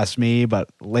nobody asked me, but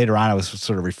later on, I was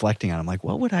sort of reflecting on it. I'm like,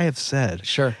 "What would I have said?"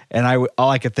 Sure. And all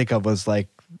I could think of was like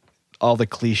all the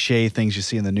cliche things you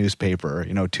see in the newspaper.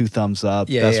 You know, 2 thumbs up,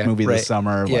 best movie this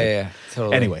summer.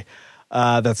 Totally. Anyway,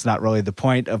 that's not really the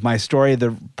point of my story.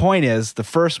 The point is, the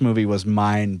first movie was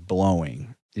mind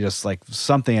blowing, just like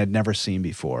something I'd never seen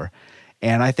before.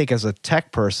 And I think as a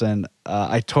tech person,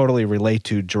 I totally relate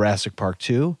to Jurassic Park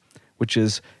 2, which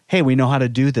is, hey, we know how to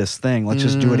do this thing. Let's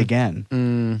just do it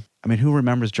again. I mean, who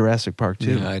remembers Jurassic Park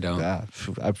 2? Yeah, I don't.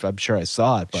 I'm sure I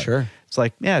saw it, but it's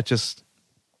like, it's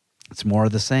more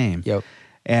of the same. Yep.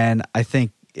 And I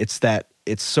think it's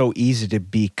so easy to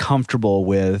be comfortable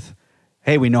with,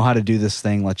 hey, we know how to do this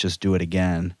thing. Let's just do it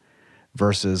again,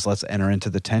 versus let's enter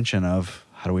into the tension of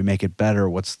how do we make it better?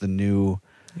 What's the new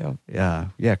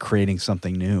Yeah, creating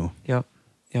something new. Yep.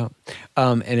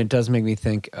 And it does make me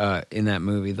think in that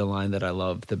movie, the line that I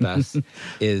love the best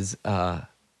is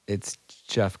it's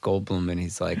Jeff Goldblum, and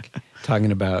he's like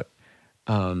talking about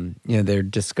they're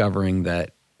discovering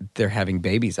that they're having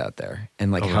babies out there,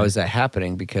 and like how is that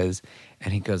happening?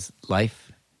 And he goes,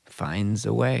 life finds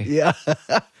a way. Yeah.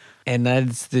 And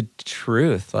that's the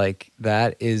truth. Like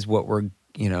that is what we're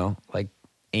like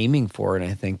aiming for. And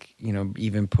I think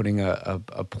even putting a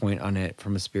point on it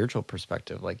from a spiritual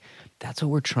perspective, like that's what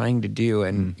we're trying to do.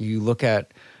 And you look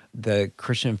at the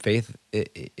Christian faith,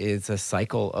 it is a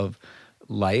cycle of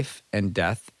life and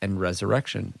death and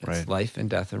resurrection. It's life and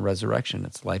death and resurrection.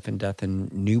 It's life and death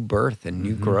and new birth and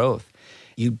new growth.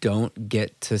 You don't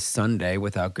get to Sunday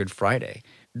without Good Friday.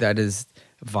 That is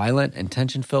violent and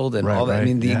tension-filled and all that. I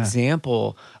mean, the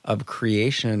example of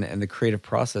creation and the creative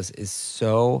process is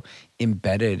so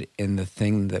embedded in the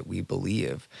thing that we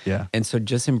believe. Yeah. And so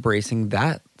just embracing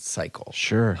that cycle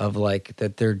of like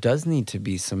that there does need to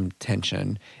be some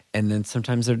tension, and then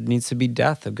sometimes there needs to be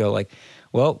death of go like,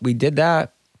 well, we did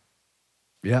that.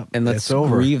 Yeah. And let's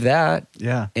grieve that.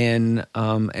 Yeah. And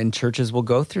churches will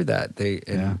go through that. They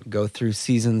go through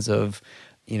seasons of,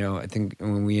 I think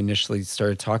when we initially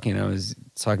started talking, I was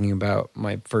talking about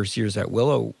my first years at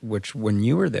Willow, which when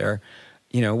you were there,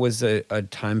 was a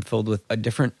time filled with a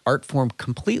different art form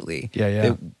completely.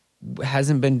 Yeah. That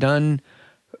hasn't been done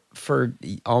for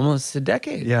almost a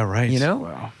decade. Yeah, right.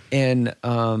 Wow. And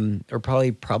or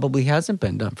probably hasn't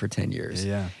been done for 10 years.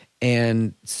 Yeah.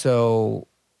 And so,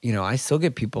 I still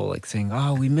get people like saying,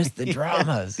 "Oh, we missed the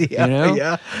dramas."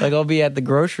 Yeah. Like I'll be at the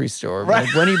grocery store,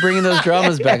 like, when are you bringing those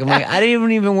dramas back? I'm like, I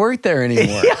didn't even work there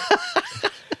anymore.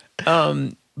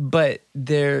 But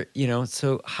there,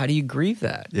 so how do you grieve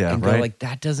that? Yeah, and go like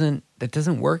that doesn't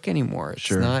work anymore. It's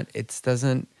not. It's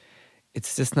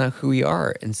just not who we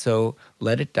are. And so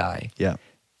let it die. Yeah.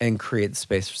 And create the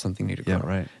space for something new to grow. Yeah,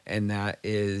 right. And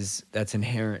that's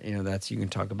inherent. You can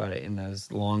talk about it in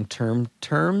those long-term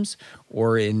terms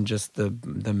or in just the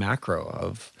macro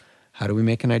of how do we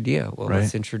make an idea? Well,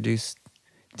 let's introduce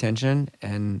tension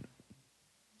and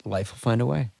life will find a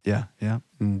way. Yeah.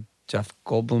 And Jeff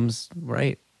Goldblum's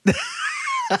right.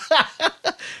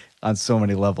 On so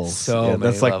many levels.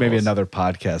 That's like maybe another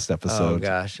podcast episode. Oh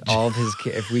gosh, all of his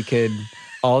if we could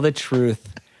all the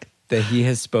truth that he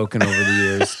has spoken over the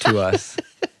years to us.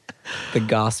 The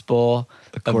gospel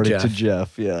according of Jeff. to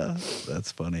Jeff. Yeah,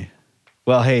 that's funny.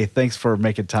 Well, hey, thanks for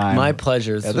making time. My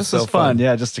pleasure. This is fun.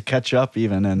 Yeah, just to catch up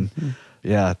even and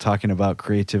talking about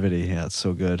creativity. Yeah, it's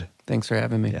so good. Thanks for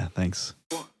having me. Yeah, thanks.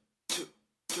 1, 2,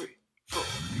 3, 4.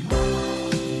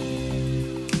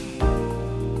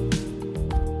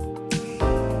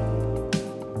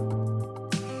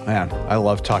 Man, I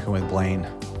love talking with Blaine.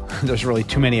 There's really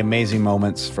too many amazing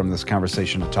moments from this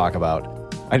conversation to talk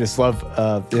about. I just love,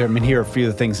 here are a few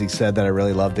of the things he said that I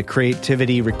really love. The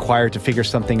creativity required to figure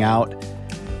something out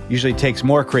usually takes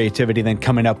more creativity than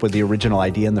coming up with the original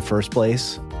idea in the first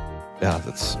place. Yeah,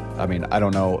 I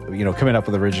don't know, coming up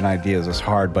with original ideas is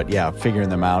hard, but figuring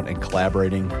them out and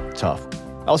collaborating, tough.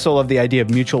 I also love the idea of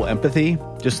mutual empathy,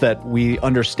 just that we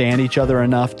understand each other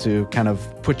enough to kind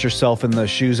of put yourself in the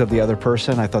shoes of the other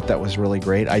person. I thought that was really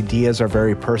great. Ideas are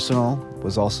very personal,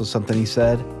 was also something he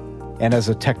said. And as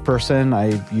a tech person,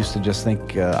 I used to just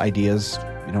think ideas,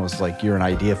 was like you're an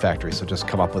idea factory, so just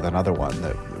come up with another one.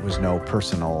 There was no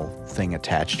personal thing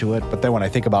attached to it. But then when I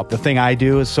think about the thing I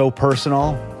do is so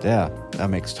personal, that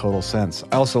makes total sense.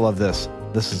 I also love this.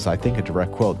 This is, I think, a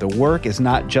direct quote. The work is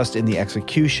not just in the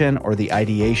execution or the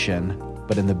ideation,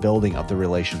 but in the building of the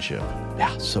relationship.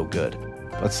 Yeah, so good.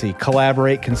 Let's see.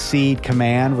 Collaborate, concede,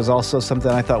 command was also something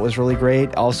I thought was really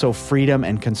great. Also, freedom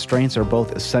and constraints are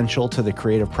both essential to the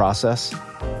creative process.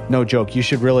 No joke. You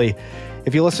should really,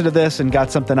 if you listen to this and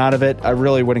got something out of it, I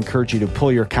really would encourage you to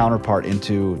pull your counterpart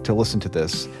to listen to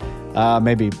this.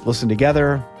 Maybe listen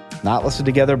together, not listen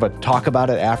together, but talk about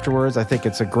it afterwards. I think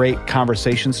it's a great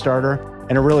conversation starter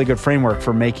and a really good framework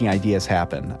for making ideas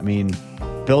happen. I mean,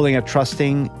 building a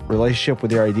trusting relationship with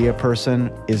your idea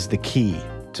person is the key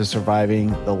to surviving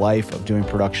the life of doing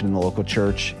production in the local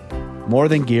church. More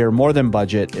than gear, more than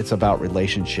budget, it's about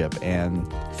relationship and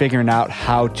figuring out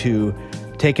how to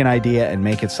take an idea and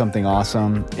make it something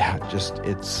awesome.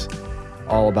 It's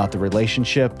all about the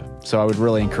relationship. So I would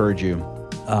really encourage you,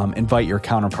 invite your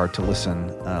counterpart to listen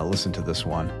to this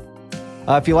one.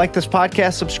 If you like this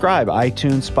podcast, subscribe.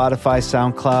 iTunes, Spotify,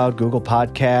 SoundCloud, Google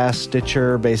Podcasts,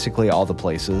 Stitcher, basically all the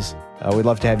places. We'd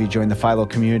love to have you join the Philo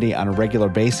community on a regular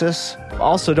basis.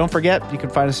 Also, don't forget, you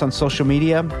can find us on social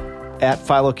media at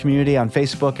Philo Community on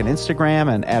Facebook and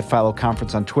Instagram, and at Philo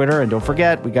Conference on Twitter. And don't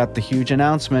forget, we got the huge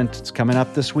announcement. It's coming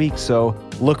up this week, so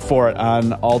look for it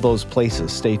on all those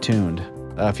places. Stay tuned.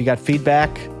 If you got feedback,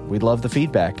 we'd love the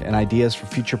feedback and ideas for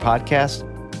future podcasts.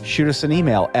 Shoot us an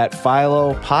email at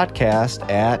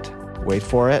philopodcast@, wait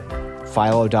for it,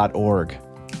 philo.org.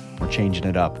 We're changing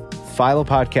it up.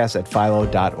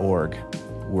 philopodcast@philo.org.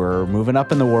 We're moving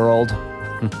up in the world,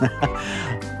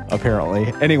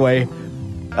 apparently. Anyway,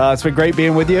 it's been great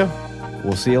being with you.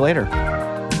 We'll see you later.